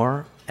grew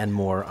more and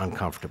more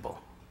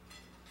uncomfortable.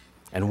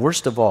 And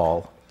worst of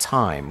all,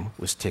 time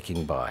was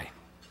ticking by.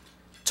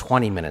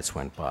 20 minutes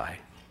went by,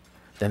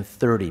 then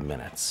 30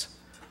 minutes,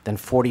 then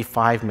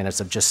 45 minutes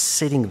of just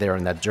sitting there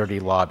in that dirty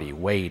lobby,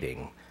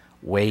 waiting.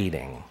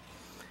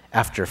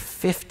 After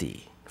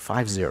 50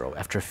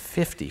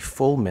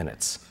 full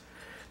minutes,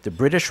 the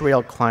British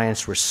Rail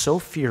clients were so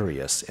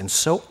furious and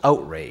so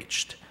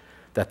outraged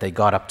that they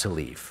got up to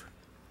leave.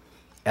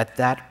 At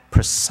that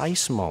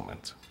precise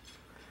moment,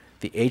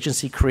 the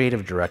agency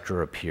creative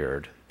director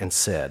appeared and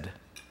said,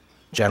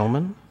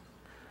 "Gentlemen,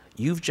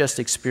 you've just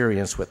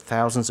experienced what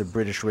thousands of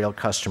British Rail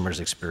customers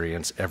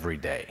experience every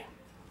day.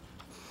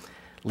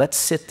 Let's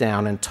sit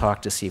down and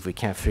talk to see if we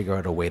can't figure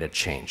out a way to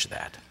change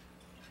that."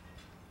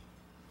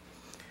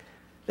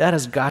 That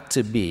has got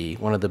to be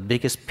one of the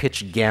biggest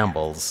pitch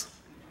gambles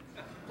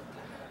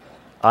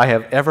I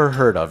have ever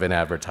heard of in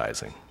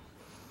advertising.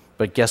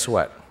 But guess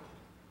what?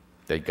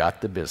 They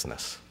got the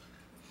business.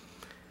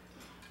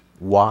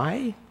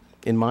 Why?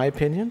 In my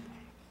opinion,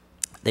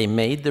 they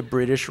made the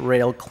British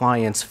Rail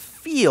clients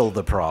feel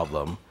the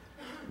problem,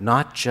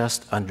 not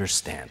just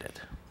understand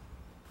it.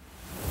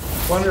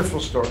 Wonderful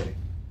story.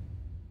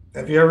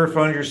 Have you ever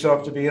found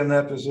yourself to be in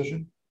that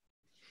position?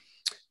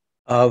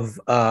 Of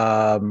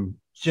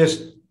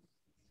just,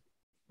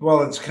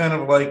 well, it's kind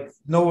of like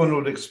no one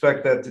would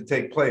expect that to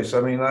take place.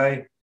 I mean,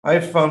 I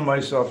found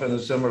myself in a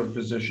similar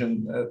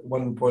position at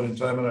one point in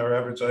time in our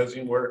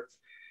advertising where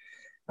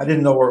I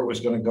didn't know where it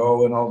was going to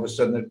go, and all of a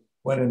sudden it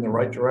went in the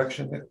right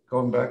direction,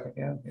 going back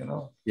again, you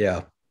know?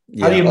 Yeah.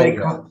 How do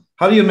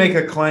you make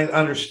a client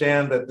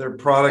understand that their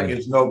product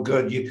is no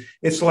good?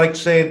 It's like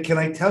saying, can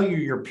I tell you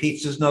your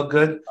pizza's no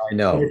good? I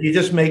know. And if you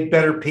just make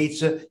better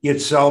pizza,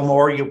 you'd sell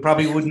more. You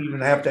probably wouldn't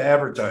even have to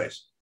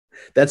advertise.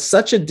 That's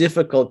such a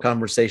difficult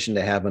conversation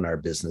to have in our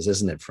business,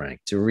 isn't it,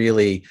 Frank? To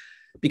really,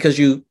 because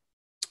a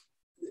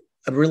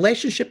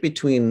relationship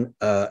between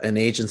an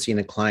agency and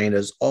a client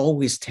is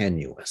always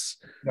tenuous.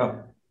 Yeah.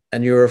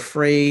 And you're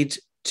afraid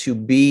to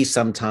be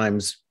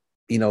sometimes,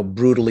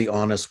 brutally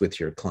honest with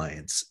your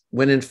clients,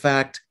 when in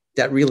fact,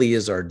 that really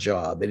is our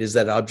job. It is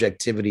that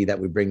objectivity that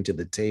we bring to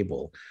the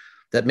table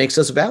that makes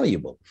us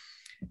valuable.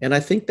 And I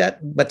think that,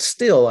 but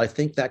still, I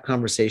think that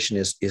conversation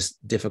is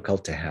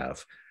difficult to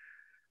have.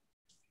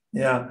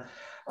 Yeah.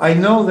 I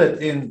know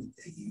that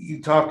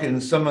you talk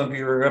in some of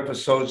your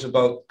episodes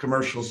about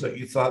commercials that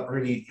you thought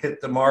really hit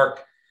the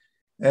mark,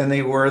 and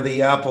they were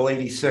the Apple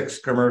 86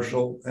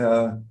 commercial,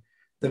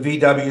 the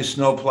VW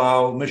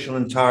snowplow,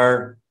 Michelin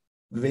tire,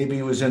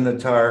 Baby was in the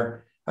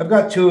tire. I've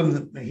got two of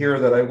them here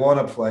that I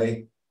want to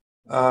play.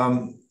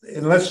 And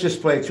let's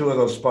just play two of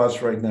those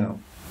spots right now.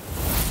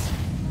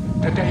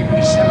 Today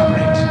we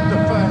celebrate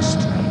the first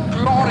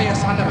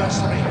glorious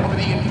anniversary of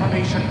the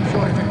information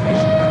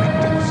purification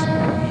directives.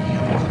 We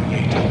have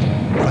created,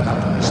 for the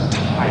first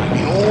time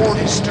in all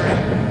history,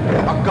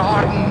 a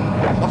garden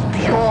of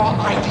pure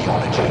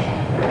ideology,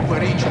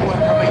 where each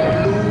worker may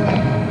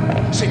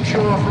bloom,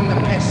 secure from the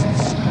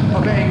pests,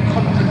 obeying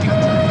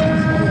contradictory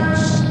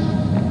thoughts.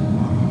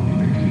 Our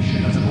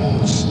unification of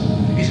thoughts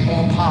is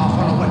more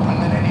powerful a weapon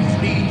than any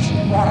fleet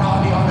or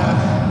army on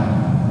earth.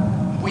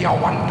 We are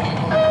one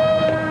people,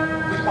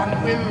 with one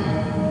will,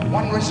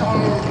 one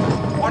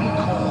resolve, one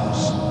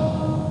cause.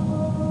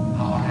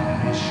 Our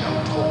enemies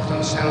shall talk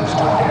themselves to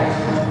death,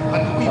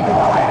 and we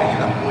will bury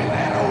them with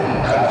their own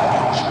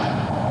confusion.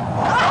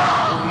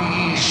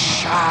 We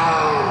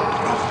shall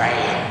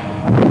prevail.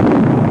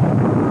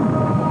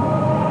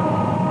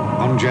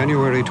 On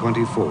January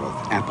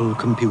 24th, Apple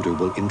Computer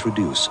will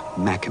introduce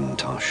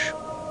Macintosh.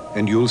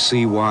 And you'll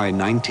see why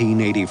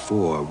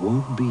 1984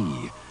 won't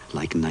be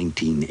like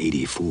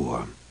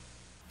 1984.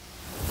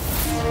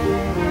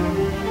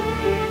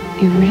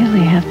 You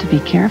really have to be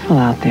careful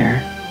out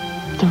there.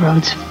 The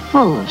road's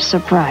full of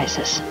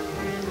surprises.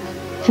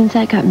 Since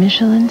I got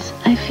Michelin's,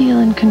 I feel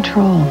in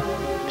control,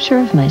 sure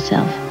of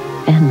myself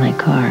and my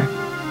car.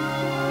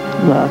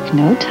 Look,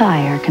 no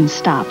tire can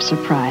stop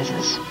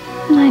surprises.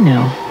 I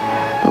know,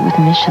 but with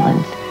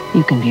Michelin's,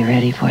 you can be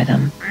ready for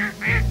them.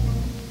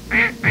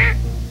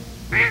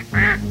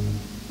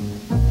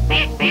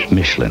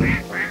 Michelin,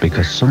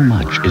 because so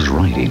much is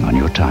riding on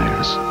your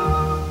tires.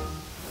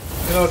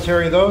 You know,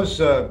 Terry, those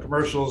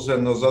commercials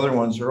and those other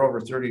ones are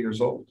over 30 years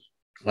old.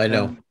 I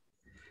know.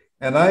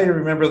 And I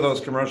remember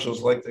those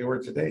commercials like they were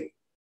today.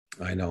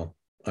 I know.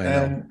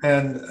 And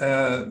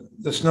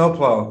the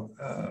snowplow,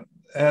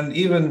 and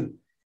even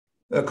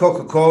a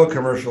Coca-Cola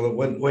commercial that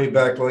went way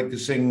back, like to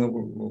sing the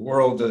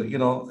world,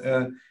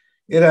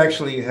 it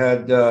actually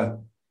had,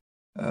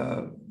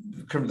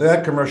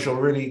 that commercial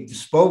really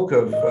spoke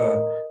of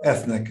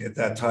ethnic at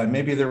that time.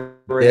 Maybe they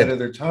were ahead of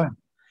their time.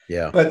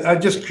 Yeah. But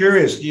I'm just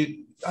curious,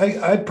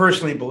 I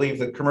personally believe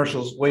that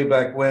commercials way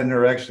back when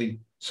are actually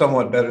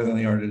somewhat better than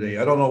they are today.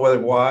 I don't know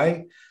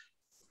why.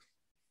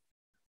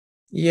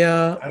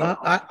 Yeah,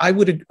 I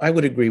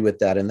would agree with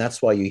that, and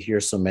that's why you hear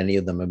so many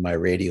of them in my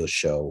radio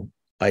show.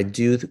 I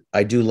do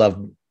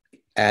love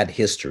ad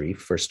history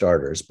for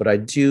starters, but I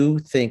do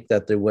think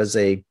that there was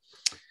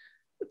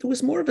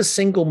more of a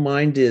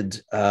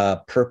single-minded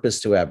purpose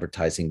to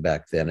advertising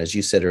back then. As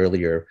you said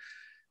earlier,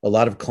 a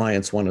lot of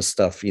clients want to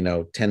stuff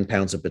 10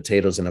 pounds of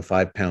potatoes in a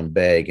 5-pound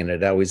bag, and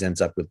it always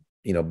ends up with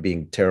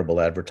being terrible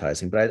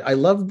advertising. But I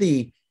love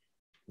the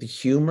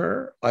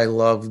humor. I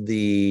love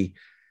the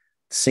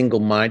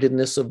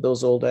single-mindedness of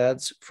those old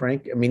ads,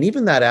 Frank. I mean,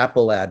 even that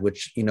Apple ad,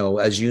 which,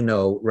 as you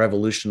know,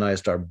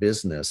 revolutionized our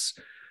business,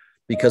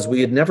 because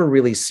we had never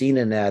really seen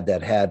an ad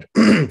that had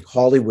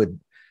Hollywood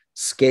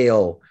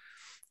scale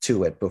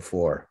to it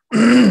before.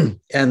 And,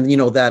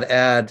 that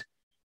ad,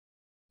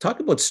 talk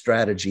about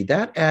strategy,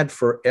 that ad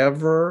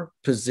forever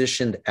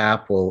positioned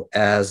Apple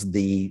as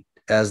the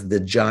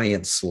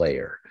giant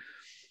slayer.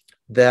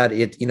 That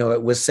it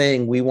was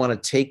saying, we want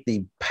to take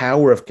the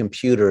power of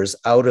computers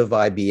out of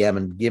IBM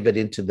and give it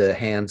into the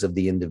hands of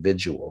the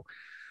individual.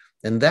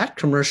 And that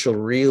commercial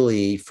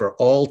really, for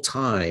all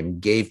time,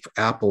 gave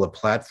Apple a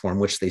platform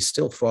which they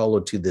still follow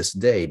to this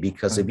day,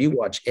 because if you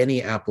watch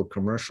any Apple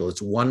commercial,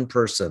 it's one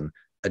person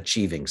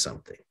achieving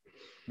something.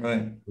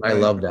 Right. I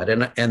love that.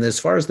 And as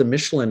far as the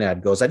Michelin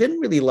ad goes, I didn't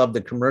really love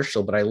the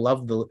commercial, but I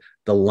love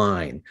the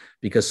line,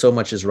 because so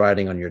much is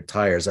riding on your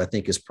tires, I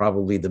think is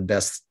probably the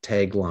best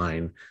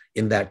tagline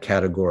in that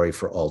category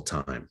for all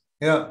time.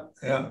 Yeah.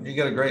 Yeah. You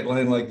get a great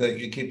line like that,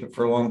 you keep it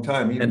for a long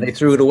time. And they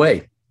threw it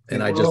away.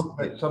 And I just,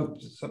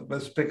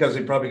 that's because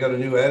they probably got a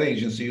new ad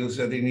agency who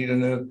said they need a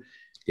new.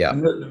 Yeah.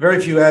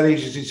 Very few ad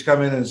agencies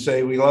come in and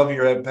say, we love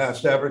your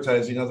past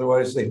advertising.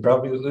 Otherwise, they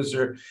probably would lose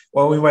their,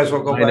 well, we might as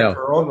well go back to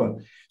our own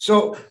one.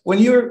 So when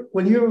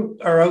you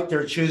are out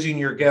there choosing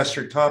your guests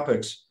or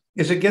topics,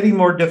 is it getting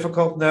more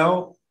difficult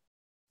now?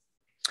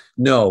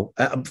 No.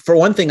 For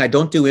one thing, I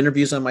don't do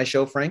interviews on my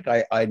show, Frank.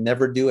 I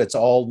never do. It's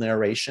all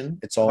narration.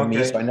 It's all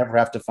me. So I never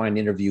have to find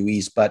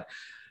interviewees. But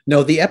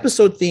no, the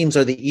episode themes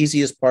are the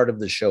easiest part of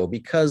the show,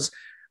 because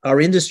our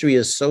industry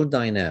is so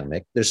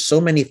dynamic. There's so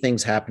many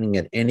things happening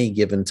at any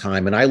given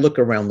time. And I look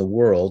around the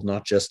world,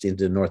 not just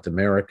into North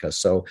America.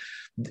 So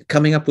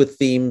coming up with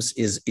themes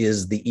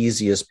is the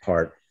easiest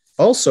part.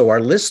 Also, our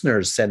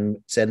listeners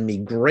send me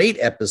great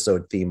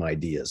episode theme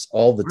ideas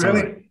all the time.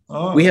 Really?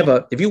 Oh. We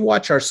have if you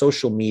watch our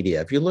social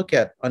media, if you look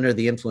at Under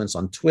the Influence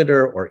on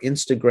Twitter or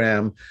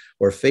Instagram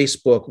or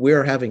Facebook,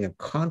 we're having a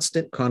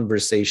constant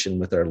conversation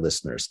with our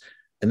listeners,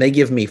 and they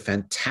give me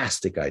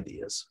fantastic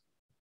ideas.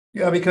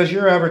 Yeah, because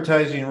your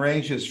advertising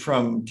ranges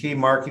from key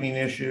marketing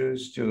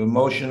issues to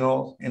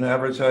emotional in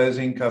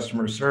advertising,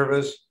 customer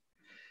service,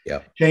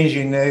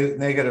 changing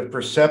negative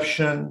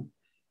perception,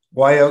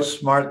 why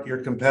outsmart your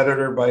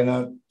competitor by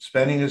not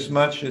spending as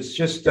much. It's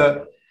just,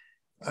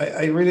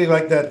 I really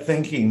like that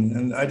thinking.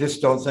 And I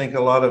just don't think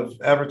a lot of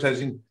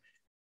advertising,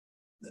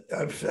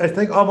 I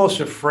think almost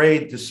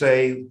afraid to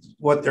say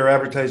what their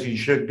advertising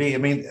should be. I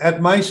mean,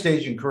 at my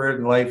stage in career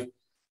in life,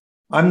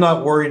 I'm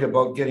not worried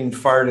about getting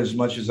fired as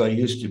much as I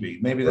used to be.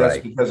 Maybe that's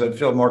because I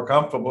feel more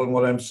comfortable in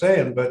what I'm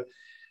saying, but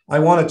I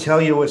want to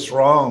tell you what's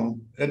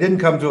wrong. I didn't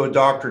come to a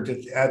doctor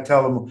to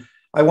tell him.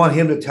 I want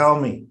him to tell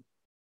me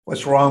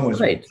what's wrong with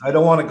me. I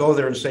don't want to go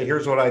there and say,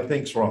 here's what I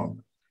think's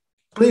wrong.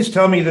 Please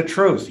tell me the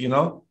truth, you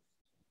know?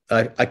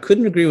 I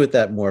couldn't agree with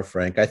that more,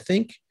 Frank. I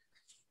think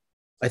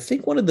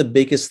one of the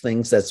biggest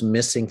things that's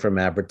missing from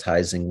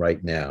advertising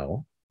right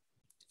now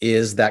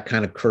is that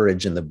kind of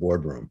courage in the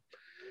boardroom.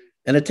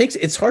 And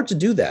it's hard to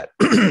do that.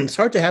 It's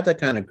hard to have that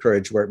kind of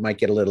courage where it might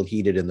get a little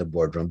heated in the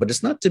boardroom, but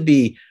it's not to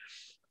be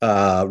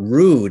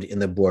rude in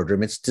the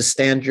boardroom. It's to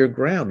stand your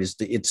ground.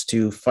 It's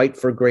to fight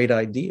for great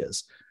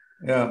ideas.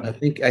 Yeah.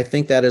 I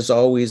think that is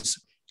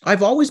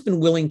I've always been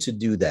willing to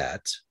do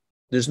that.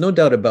 There's no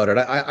doubt about it.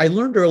 I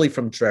learned early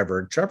from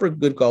Trevor. Trevor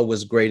Goodgall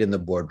was great in the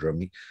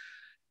boardroom.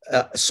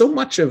 So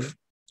much of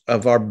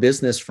our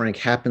business, Frank,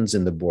 happens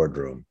in the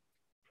boardroom.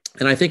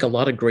 And I think a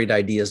lot of great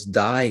ideas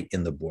die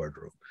in the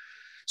boardroom.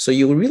 So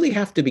you really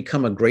have to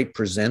become a great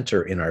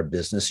presenter in our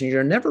business. And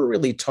you're never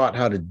really taught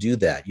how to do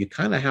that. You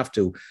kind of have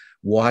to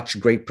watch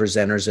great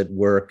presenters at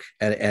work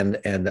and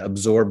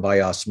absorb by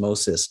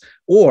osmosis,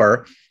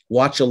 or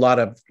watch a lot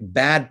of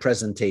bad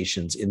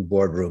presentations in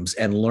boardrooms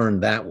and learn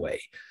that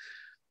way.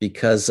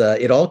 Because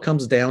it all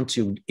comes down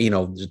to,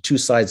 the two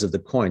sides of the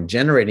coin,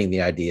 generating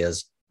the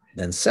ideas,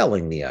 then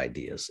selling the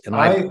ideas. And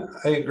I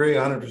agree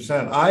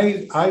 100%.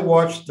 I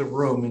watch the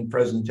room in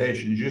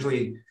presentations.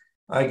 Usually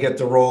I get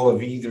the role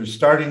of either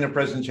starting the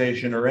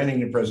presentation or ending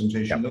the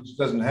presentation. This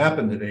doesn't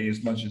happen today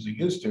as much as it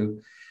used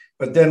to.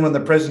 But then when the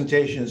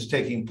presentation is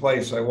taking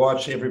place, I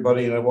watch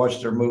everybody and I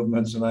watch their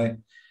movements.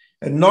 And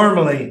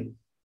normally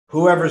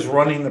whoever's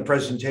running the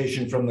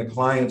presentation from the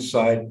client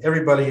side,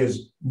 everybody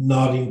is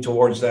nodding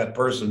towards that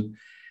person.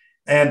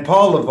 And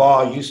Paul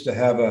Laval used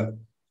to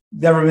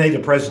never made a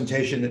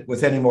presentation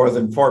with any more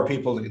than 4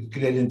 people to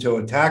get into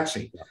a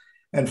taxi.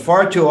 And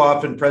far too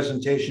often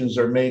presentations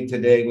are made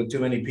today with too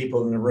many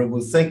people in the room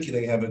who think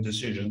they have a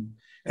decision.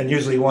 And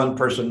usually one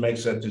person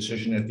makes that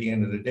decision at the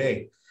end of the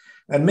day.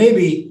 And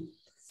maybe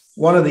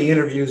one of the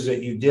interviews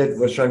that you did,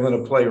 which I'm going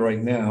to play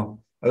right now,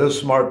 a little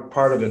smart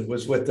part of it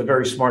was with the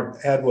very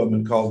smart ad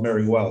woman called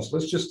Mary Wells.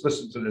 Let's just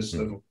listen to this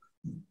little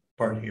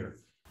part here.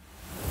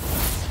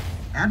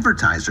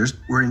 Advertisers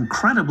were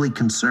incredibly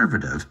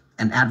conservative,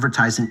 and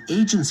advertising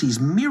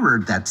agencies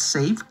mirrored that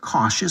safe,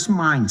 cautious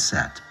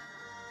mindset.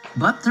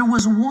 But there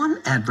was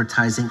one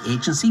advertising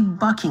agency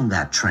bucking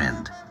that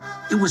trend.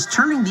 It was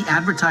turning the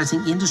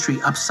advertising industry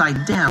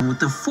upside down with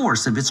the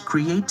force of its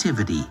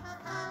creativity.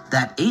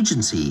 That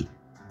agency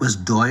was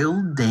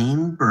Doyle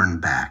Dane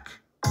Bernbach.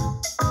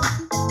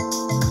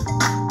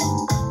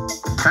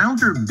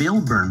 Founder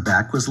Bill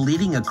Bernbach was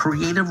leading a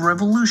creative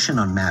revolution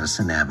on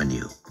Madison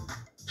Avenue.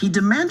 He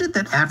demanded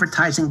that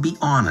advertising be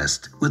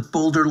honest, with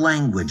bolder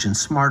language and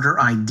smarter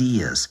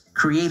ideas,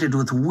 created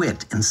with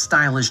wit and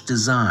stylish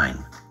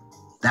design.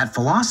 That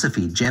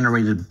philosophy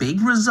generated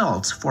big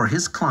results for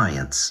his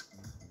clients.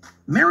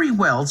 Mary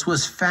Wells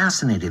was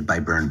fascinated by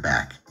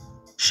Bernbach.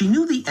 She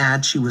knew the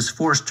ad she was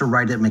forced to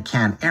write at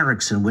McCann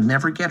Erickson would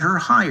never get her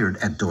hired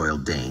at Doyle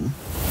Dane.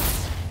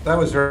 That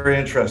was very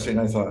interesting,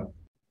 I thought.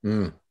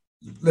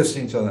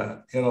 Listening to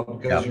that,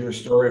 because of your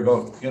story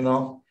about,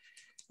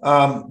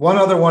 one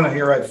other one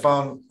here I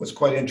found was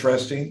quite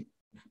interesting,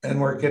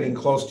 and we're getting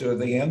close to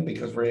the end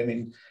because we're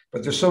ending,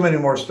 but there's so many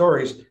more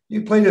stories.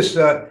 You played this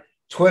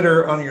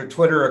Twitter on your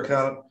Twitter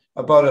account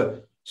about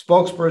a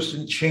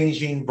spokesperson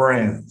changing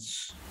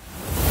brands.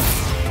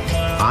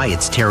 Hi,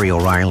 it's Terry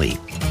O'Reilly.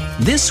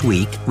 This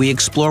week, we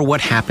explore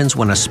what happens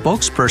when a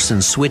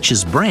spokesperson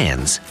switches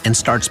brands and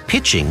starts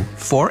pitching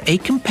for a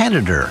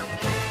competitor.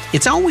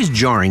 It's always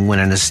jarring when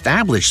an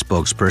established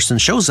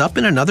spokesperson shows up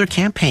in another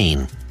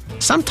campaign.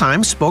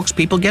 Sometimes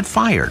spokespeople get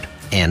fired,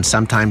 and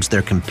sometimes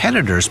their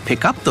competitors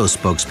pick up those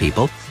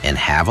spokespeople and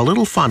have a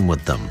little fun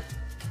with them.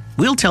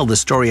 We'll tell the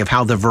story of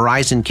how the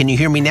Verizon Can You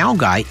Hear Me Now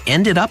guy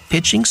ended up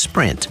pitching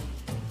Sprint,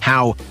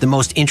 how the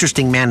most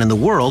interesting man in the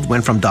world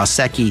went from Dos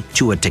Equis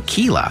to a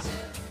tequila,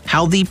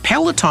 how the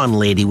Peloton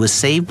lady was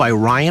saved by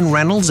Ryan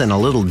Reynolds and a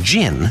little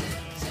gin,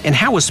 and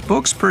how a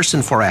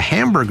spokesperson for a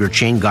hamburger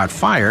chain got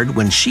fired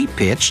when she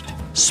pitched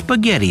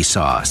spaghetti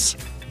sauce.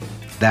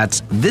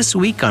 That's this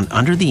week on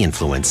Under the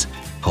Influence.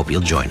 Hope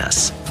you'll join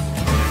us.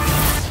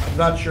 I'm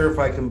not sure if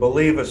I can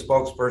believe a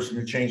spokesperson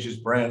who changes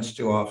brands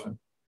too often.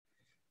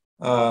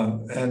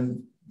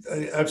 And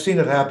I've seen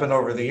it happen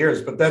over the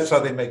years, but that's how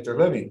they make their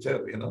living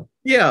too,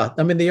 Yeah,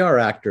 I mean, they are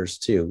actors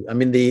too. I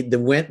mean,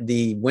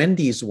 the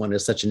Wendy's one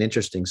is such an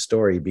interesting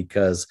story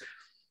because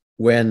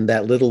when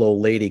that little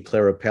old lady,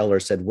 Clara Peller,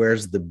 said,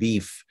 "Where's the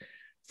beef?"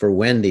 for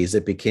Wendy's,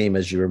 it became,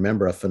 as you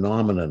remember, a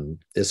phenomenon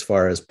as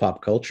far as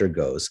pop culture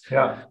goes.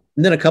 Yeah.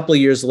 And then a couple of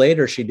years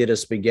later, she did a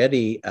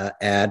spaghetti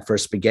ad for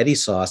spaghetti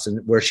sauce, and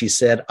where she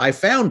said, "I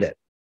found it.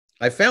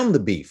 I found the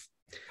beef,"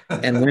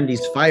 and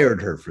Wendy's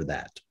fired her for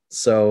that.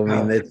 So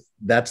I mean,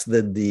 that's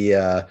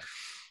the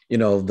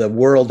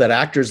world that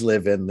actors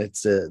live in.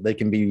 It's they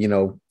can be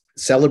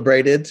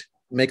celebrated,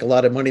 make a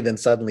lot of money, then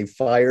suddenly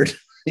fired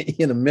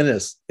in a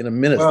minute.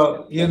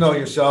 Well, you know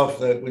yourself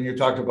that when you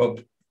talk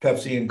about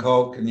Pepsi and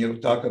Coke, and you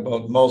talk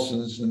about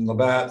Molson's and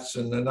Labatt's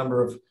and the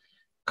number of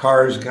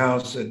cars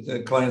accounts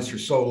that clients are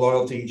so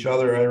loyal to each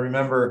other. I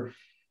remember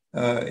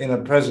in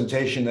a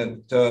presentation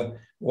that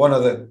one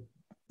of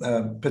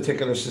the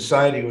particular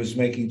society was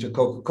making to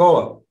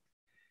Coca-Cola.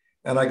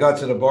 And I got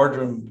to the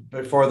boardroom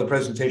before the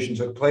presentation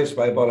took place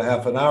by about a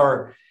half an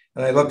hour.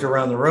 And I looked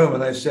around the room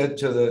and I said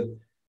to the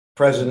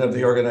president of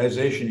the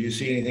organization, "Do you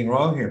see anything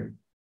wrong here?"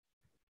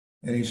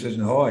 And he says,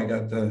 "No, I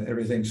got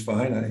everything's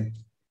fine. I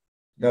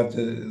got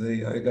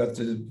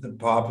the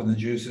pop and the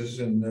juices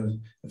and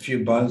a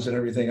few buns and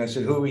everything." I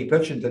said, "Who are we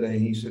pitching today?"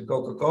 He said,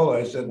 "Coca-Cola."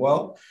 I said,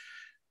 "Well,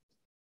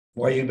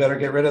 why you better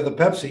get rid of the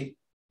Pepsi."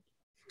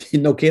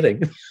 No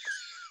kidding.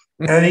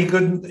 And he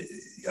couldn't.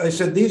 I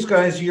said, "These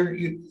guys,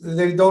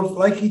 they don't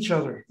like each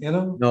other,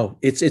 No,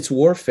 it's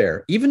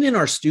warfare. Even in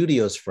our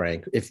studios,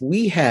 Frank, if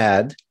we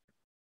had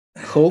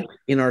Coke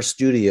in our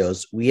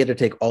studios, we had to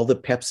take all the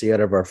Pepsi out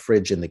of our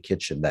fridge in the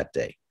kitchen that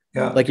day.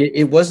 Yeah. Like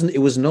it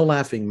was no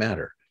laughing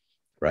matter,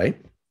 right?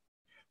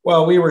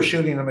 Well, we were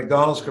shooting a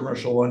McDonald's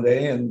commercial one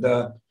day, and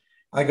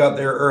I got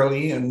there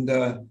early, and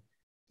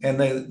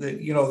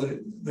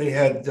they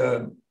had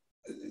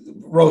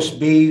roast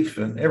beef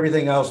and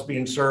everything else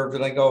being served,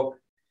 and I go,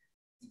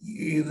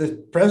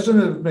 "The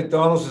president of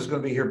McDonald's is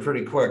going to be here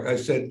pretty quick." I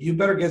said, "You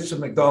better get some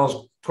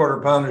McDonald's quarter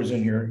pounders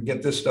in here and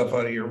get this stuff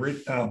out of here right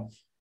now."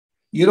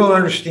 You don't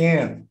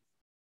understand.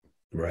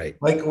 Right.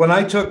 Like when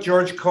I took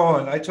George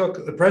Cohen, I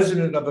took the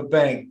president of a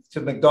bank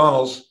to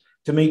McDonald's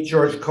to meet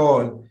George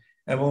Cohen.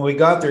 And when we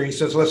got there, he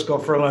says, "Let's go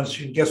for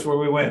lunch." And guess where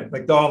we went?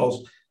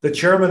 McDonald's. The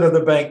chairman of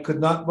the bank could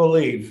not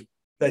believe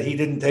that he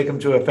didn't take him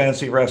to a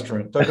fancy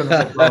restaurant. Took him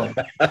to McDonald's.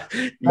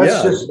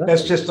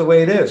 That's just the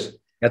way it is.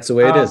 That's the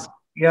way it is.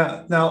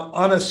 Yeah. Now,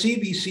 on a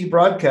CBC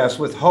broadcast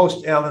with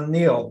host Alan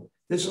Neal,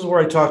 this is where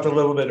I talked a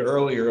little bit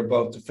earlier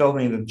about the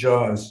filming of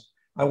Jaws.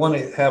 I want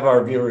to have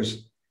our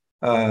viewers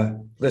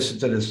listen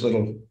to this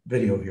little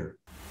video here.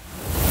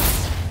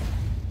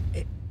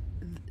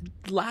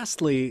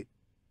 Lastly,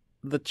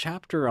 the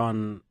chapter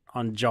on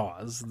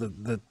Jaws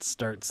that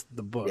starts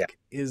the book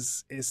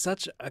is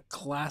such a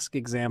classic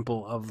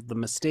example of the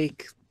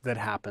mistake that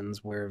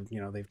happens where,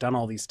 they've done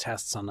all these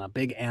tests on a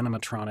big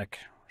animatronic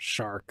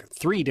shark,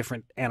 3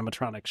 different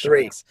animatronic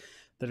sharks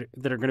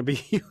that are going to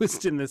be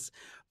used in this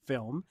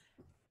film,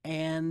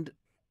 and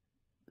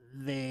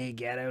they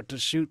get out to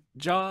shoot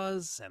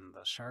Jaws and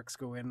the sharks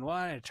go in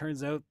wide. It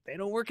turns out they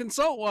don't work in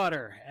salt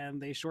water and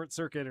they short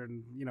circuit,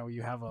 and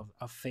you have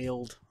a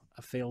failed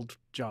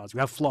Jaws. You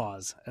have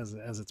flaws, as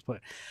it's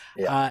put.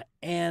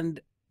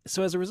 And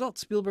so as a result,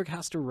 Spielberg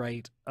has to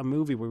write a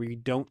movie where we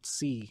don't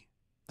see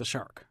the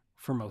shark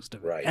for most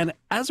of it. Right. And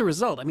as a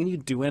result, I mean, you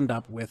do end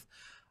up with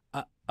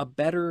a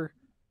better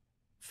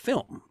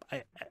film.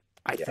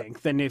 I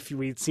think, than if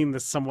we'd seen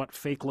this somewhat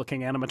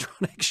fake-looking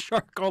animatronic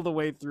shark all the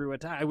way through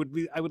attack. I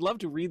would love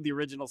to read the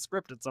original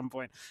script at some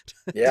point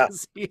to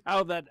see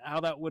how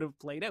that would have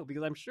played out,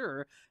 because I'm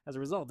sure as a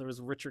result there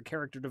was richer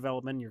character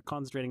development. You're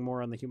concentrating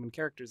more on the human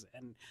characters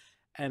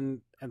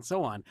and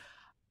so on.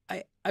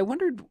 I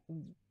wondered,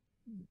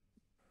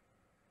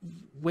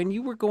 when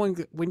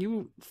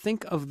you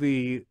think of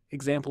the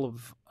example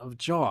of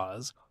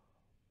Jaws,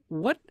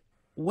 what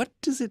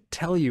does it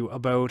tell you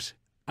about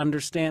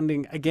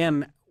understanding,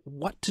 again,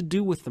 what to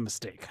do with the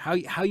mistake,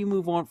 how you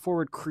move on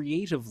forward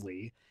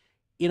creatively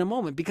in a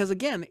moment? Because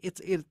again,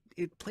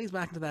 it plays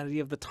back to that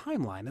idea of the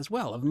timeline as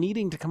well, of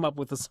needing to come up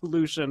with a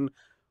solution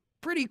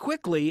pretty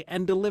quickly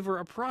and deliver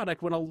a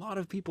product when a lot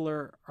of people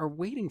are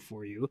waiting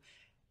for you.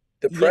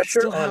 The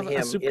pressure still on have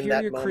him a superior in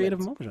that creative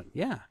moment.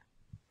 Yeah.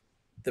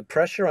 The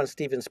pressure on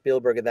Steven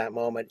Spielberg in that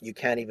moment, you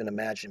can't even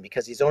imagine,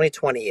 because he's only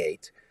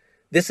 28.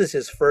 This is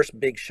his first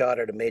big shot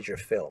at a major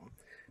film.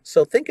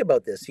 So think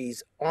about this.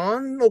 He's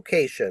on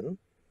location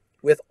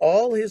with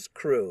all his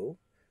crew,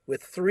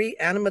 with 3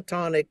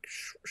 animatronic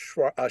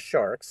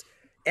sharks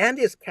and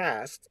his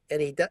cast,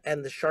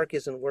 and the shark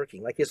isn't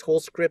working. Like, his whole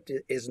script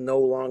is no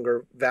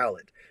longer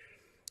valid.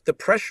 The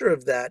pressure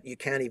of that, you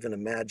can't even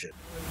imagine.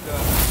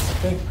 I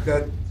think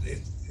that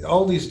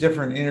all these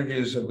different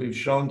interviews that we've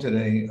shown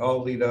today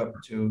all lead up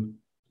to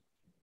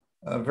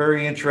a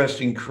very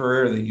interesting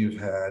career that you've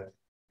had,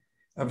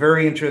 a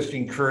very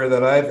interesting career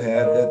that I've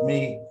had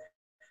that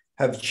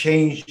have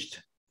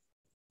changed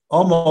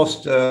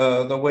almost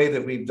the way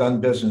that we've done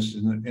business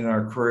in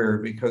our career.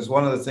 Because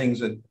one of the things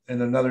that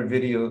in another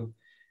video,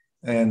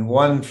 and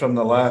one from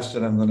the last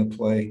that I'm going to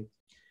play,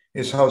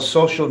 is how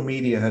social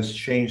media has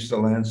changed the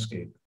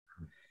landscape.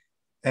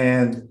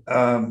 And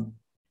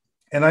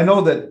I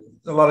know that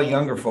a lot of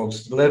younger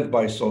folks live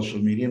by social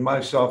media, and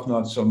myself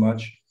not so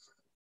much.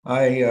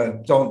 I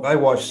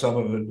watch some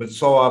of it, but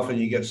so often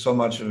you get so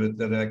much of it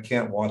that I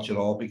can't watch it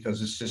all,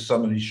 because it's just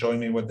somebody showing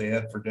me what they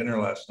had for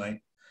dinner last night,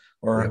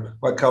 or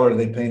what color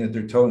they painted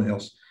their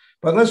toenails.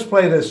 But let's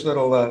play this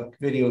little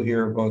video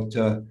here about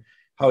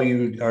how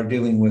you are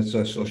dealing with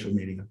social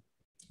media,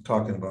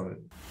 talking about it.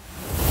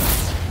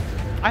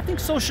 I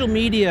think social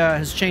media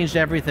has changed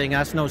everything.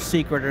 That's no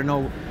secret, or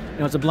no,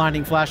 it's a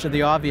blinding flash of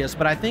the obvious.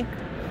 But I think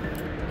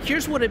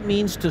here's what it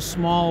means to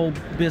small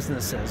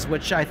businesses,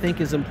 which I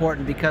think is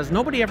important, because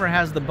nobody ever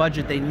has the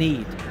budget they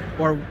need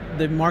or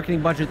the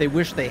marketing budget they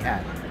wish they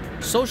had.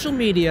 Social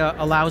media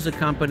allows a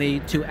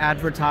company to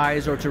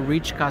advertise or to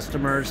reach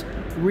customers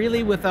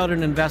really without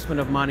an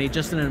investment of money,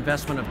 just an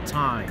investment of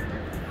time.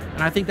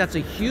 And I think that's a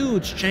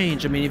huge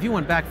change. I mean, if you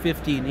went back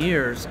 15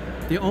 years,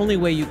 the only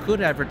way you could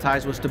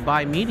advertise was to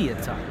buy media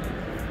time,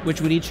 which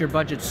would eat your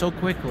budget so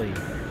quickly.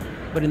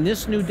 But in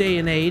this new day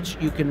and age,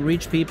 you can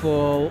reach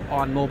people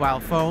on mobile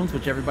phones,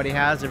 which everybody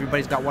has.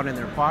 Everybody's got one in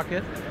their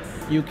pocket.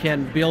 You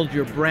can build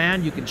your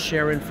brand, you can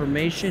share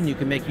information, you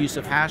can make use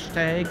of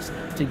hashtags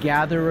to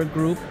gather a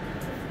group.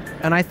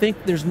 And I think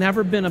there's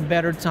never been a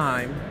better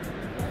time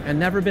and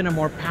never been a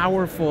more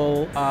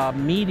powerful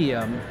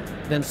medium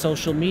than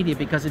social media,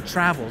 because it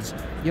travels.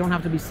 You don't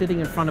have to be sitting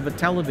in front of a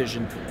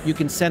television. You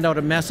can send out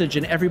a message,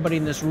 and everybody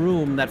in this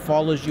room that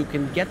follows you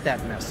can get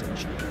that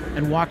message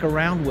and walk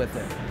around with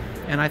it.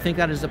 And I think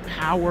that is a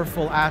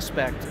powerful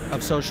aspect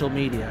of social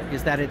media,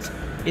 is that it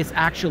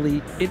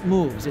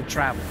moves, it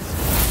travels.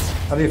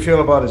 How do you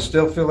feel about it?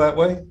 Still feel that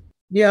way?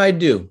 Yeah, I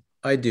do.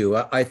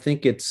 I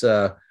think it's,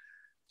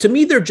 to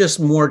me, they're just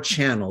more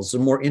channels,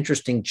 more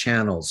interesting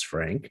channels,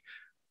 Frank.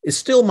 It's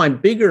still my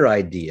bigger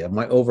idea,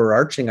 my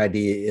overarching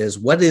idea is,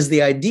 what is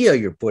the idea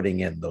you're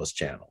putting in those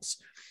channels?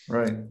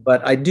 Right.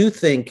 But I do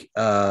think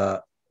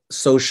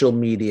social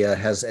media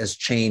has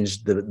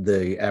changed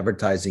the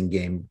advertising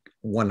game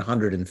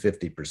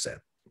 150%.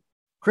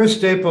 Chris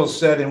Staples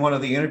said in one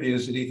of the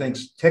interviews that he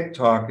thinks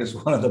TikTok is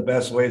one of the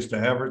best ways to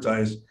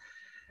advertise.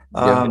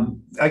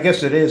 I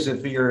guess it is,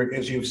 if you're,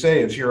 as you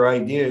say, if your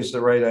idea is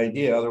the right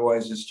idea.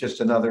 Otherwise, it's just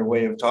another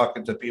way of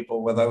talking to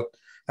people without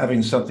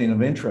having something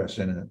of interest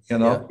in it. You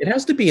know, it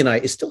has to be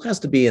it still has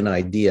to be an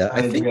idea.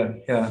 I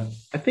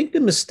think the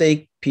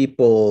mistake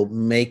people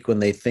make when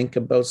they think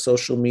about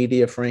social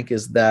media, Frank,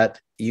 is that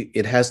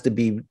it has to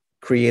be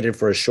created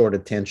for a short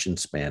attention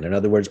span. In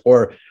other words,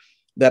 or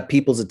that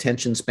people's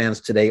attention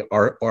spans today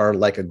are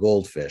like a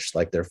goldfish,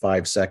 like they're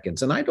 5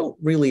 seconds. And I don't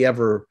really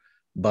ever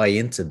buy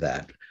into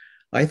that.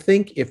 I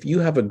think if you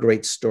have a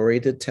great story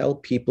to tell,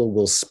 people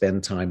will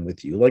spend time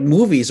with you. Like,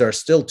 movies are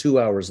still 2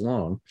 hours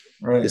long,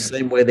 right, the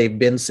same way they've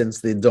been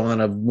since the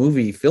dawn of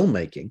movie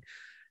filmmaking.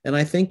 And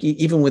I think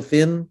even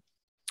within,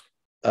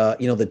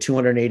 the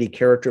 280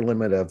 character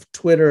limit of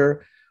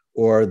Twitter,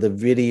 or the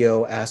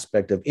video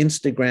aspect of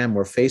Instagram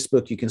or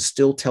Facebook, you can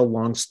still tell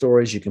long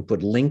stories. You can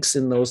put links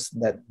in those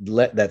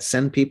that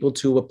send people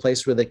to a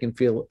place where they can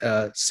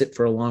sit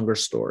for a longer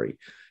story.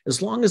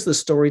 As long as the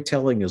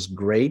storytelling is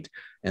great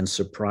and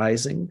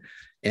surprising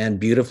and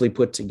beautifully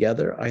put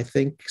together, I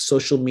think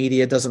social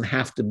media doesn't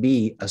have to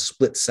be a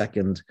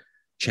split-second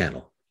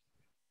channel.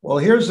 Well,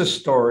 here's a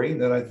story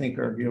that I think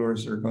our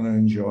viewers are going to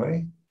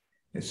enjoy.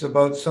 It's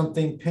about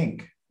something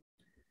pink.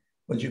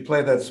 Would you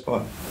play that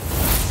spot?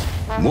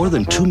 More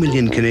than 2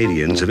 million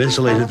Canadians have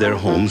insulated their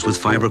homes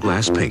with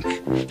fiberglass pink.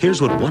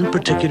 Here's what one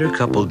particular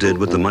couple did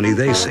with the money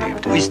they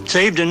saved. We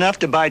saved enough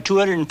to buy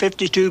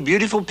 252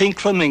 beautiful pink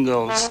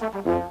flamingos.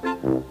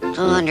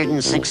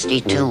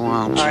 262,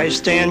 Walter. I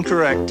stand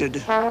corrected.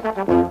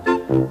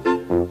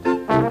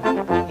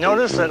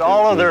 Notice that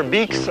all of their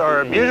beaks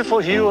are a beautiful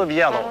hue of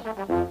yellow.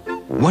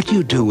 What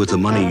you do with the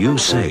money you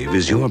save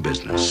is your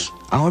business.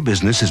 Our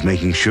business is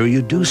making sure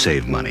you do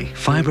save money.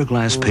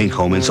 Fiberglass pink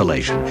home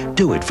insulation.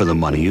 Do it for the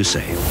money you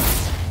save.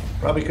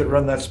 Probably could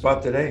run that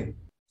spot today.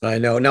 I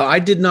know. Now, I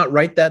did not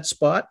write that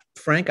spot,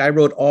 Frank. I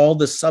wrote all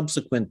the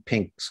subsequent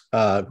pink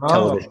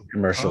television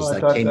commercials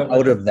that came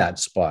out of that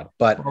spot.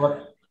 But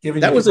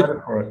that was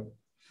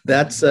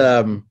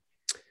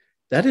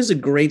that is a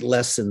great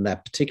lesson,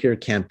 that particular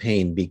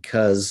campaign,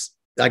 because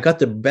I got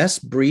the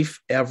best brief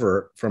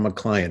ever from a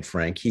client,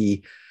 Frank.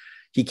 He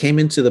came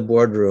into the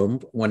boardroom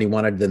when he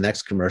wanted the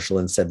next commercial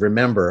and said,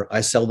 "Remember,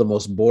 I sell the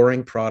most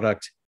boring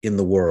product in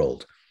the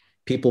world.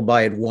 People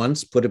buy it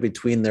once, put it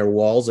between their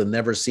walls, and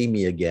never see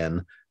me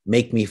again.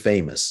 Make me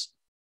famous."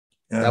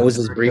 Yeah, that was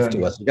his brief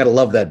to us. You got to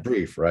love that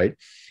brief, right?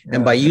 Yeah.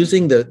 And by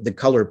using the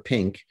color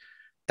pink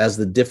as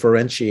the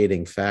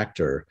differentiating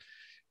factor,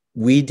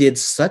 we did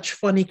such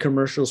funny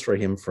commercials for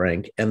him,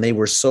 Frank, and they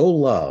were so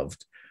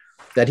loved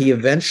that he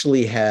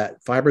eventually had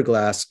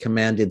fiberglass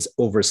commanded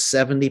over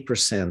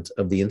 70%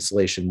 of the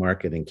insulation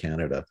market in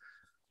Canada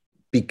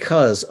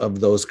because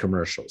of those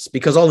commercials,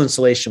 because all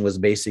insulation was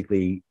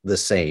basically the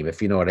same, if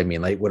you know what I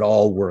mean. Like, it would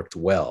all worked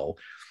well.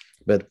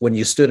 But when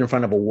you stood in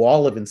front of a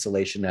wall of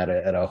insulation at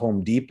a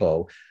Home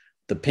Depot,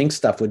 the pink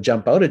stuff would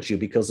jump out at you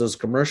because those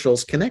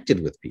commercials connected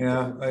with people.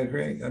 Yeah, I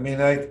agree. I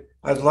mean,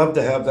 I'd love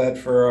to have that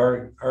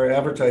for our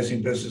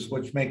advertising business,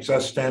 which makes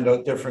us stand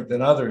out different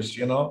than others,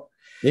 you know?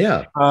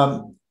 Yeah.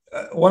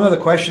 One of the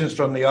questions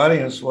from the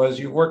audience was,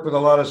 you've worked with a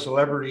lot of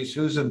celebrities.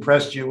 Who's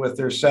impressed you with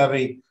their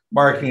savvy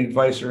marketing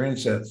advice or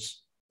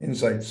insights?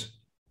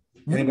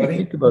 Anybody?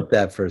 Think about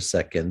that for a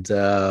second.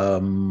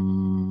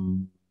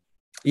 You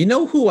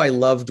know who I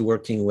loved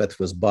working with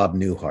was Bob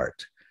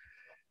Newhart,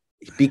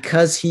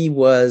 because he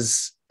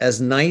was as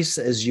nice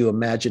as you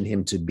imagine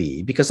him to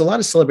be, because a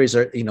lot of celebrities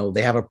are, you know,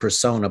 they have a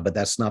persona, but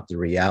that's not the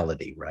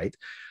reality, right?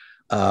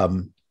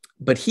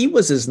 But he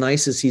was as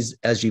nice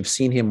as you've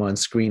seen him on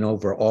screen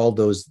over all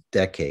those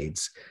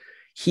decades.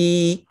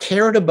 He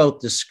cared about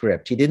the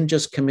script. He didn't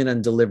just come in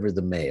and deliver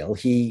the mail.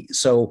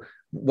 So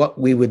what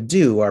we would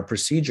do, our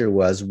procedure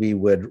was, we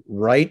would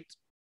write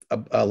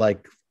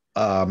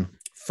 5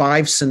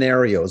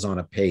 scenarios on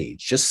a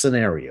page, just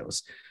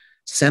scenarios,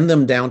 send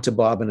them down to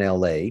Bob in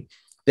LA.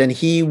 Then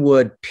he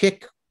would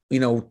pick,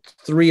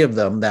 3 of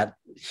them that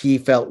he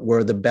felt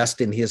were the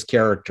best in his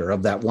character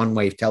of that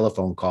one-way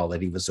telephone call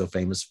that he was so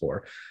famous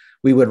for.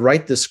 We would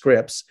write the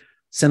scripts,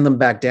 send them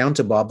back down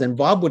to Bob. Then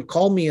Bob would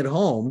call me at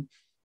home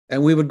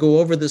and we would go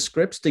over the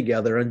scripts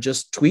together and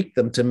just tweak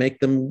them to make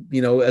them,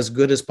 as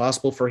good as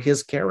possible for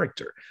his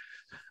character.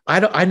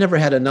 I never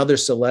had another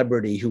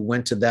celebrity who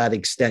went to that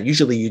extent.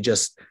 Usually you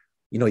just,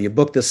 you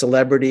book the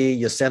celebrity,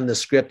 you send the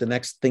script, the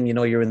next thing you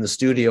know, you're in the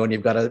studio and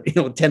you've got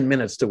 10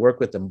 minutes to work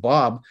with them.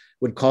 Bob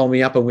would call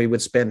me up and we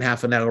would spend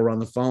half an hour on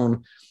the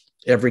phone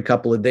every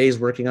couple of days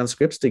working on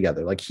scripts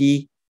together. Like,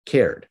 he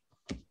cared.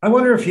 I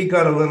wonder if he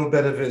got a little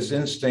bit of his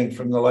instinct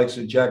from the likes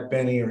of Jack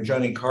Benny or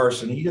Johnny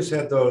Carson. He just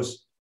had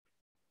those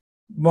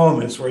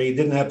moments where he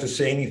didn't have to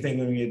say anything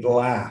and you'd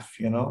laugh,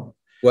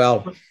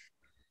 Well,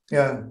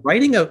 yeah.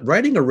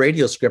 Writing a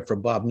radio script for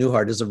Bob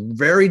Newhart is a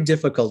very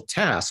difficult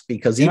task,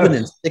 because even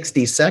in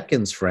 60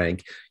 seconds,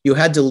 Frank, you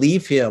had to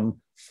leave him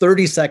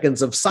 30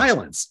 seconds of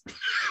silence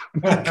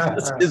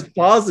because his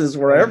pauses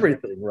were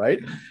everything, right?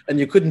 And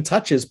you couldn't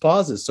touch his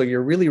pauses. So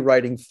you're really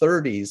writing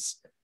 30s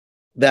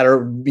that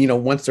are,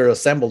 once they're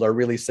assembled, are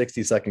really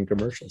 60-second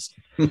commercials.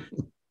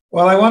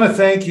 Well, I want to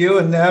thank you,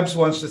 and Nabs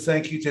wants to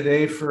thank you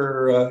today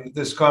for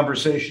this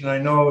conversation. I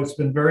know it's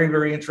been very,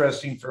 very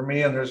interesting for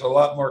me, and there's a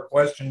lot more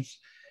questions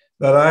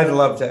that I'd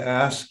love to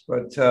ask,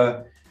 but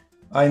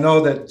I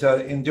know that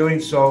in doing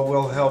so,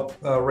 we'll help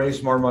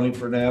raise more money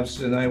for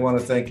NABS, and I want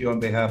to thank you on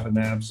behalf of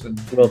NABS. And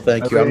well,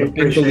 thank you. I'm a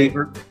big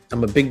believer.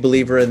 I'm a big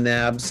believer in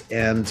NABS,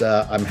 and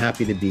I'm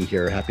happy to be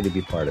here, happy to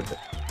be part of it.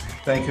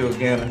 Thank you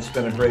again. It's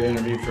been a great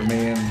interview for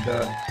me, and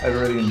I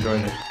really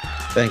enjoyed it.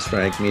 Thanks,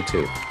 Frank. Me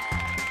too.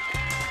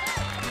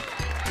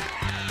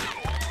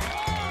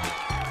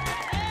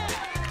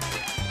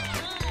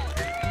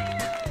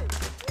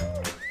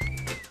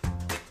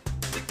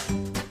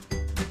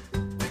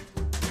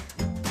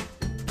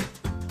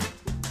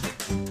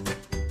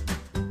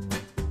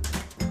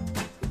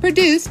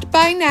 Produced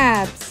by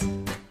NABS.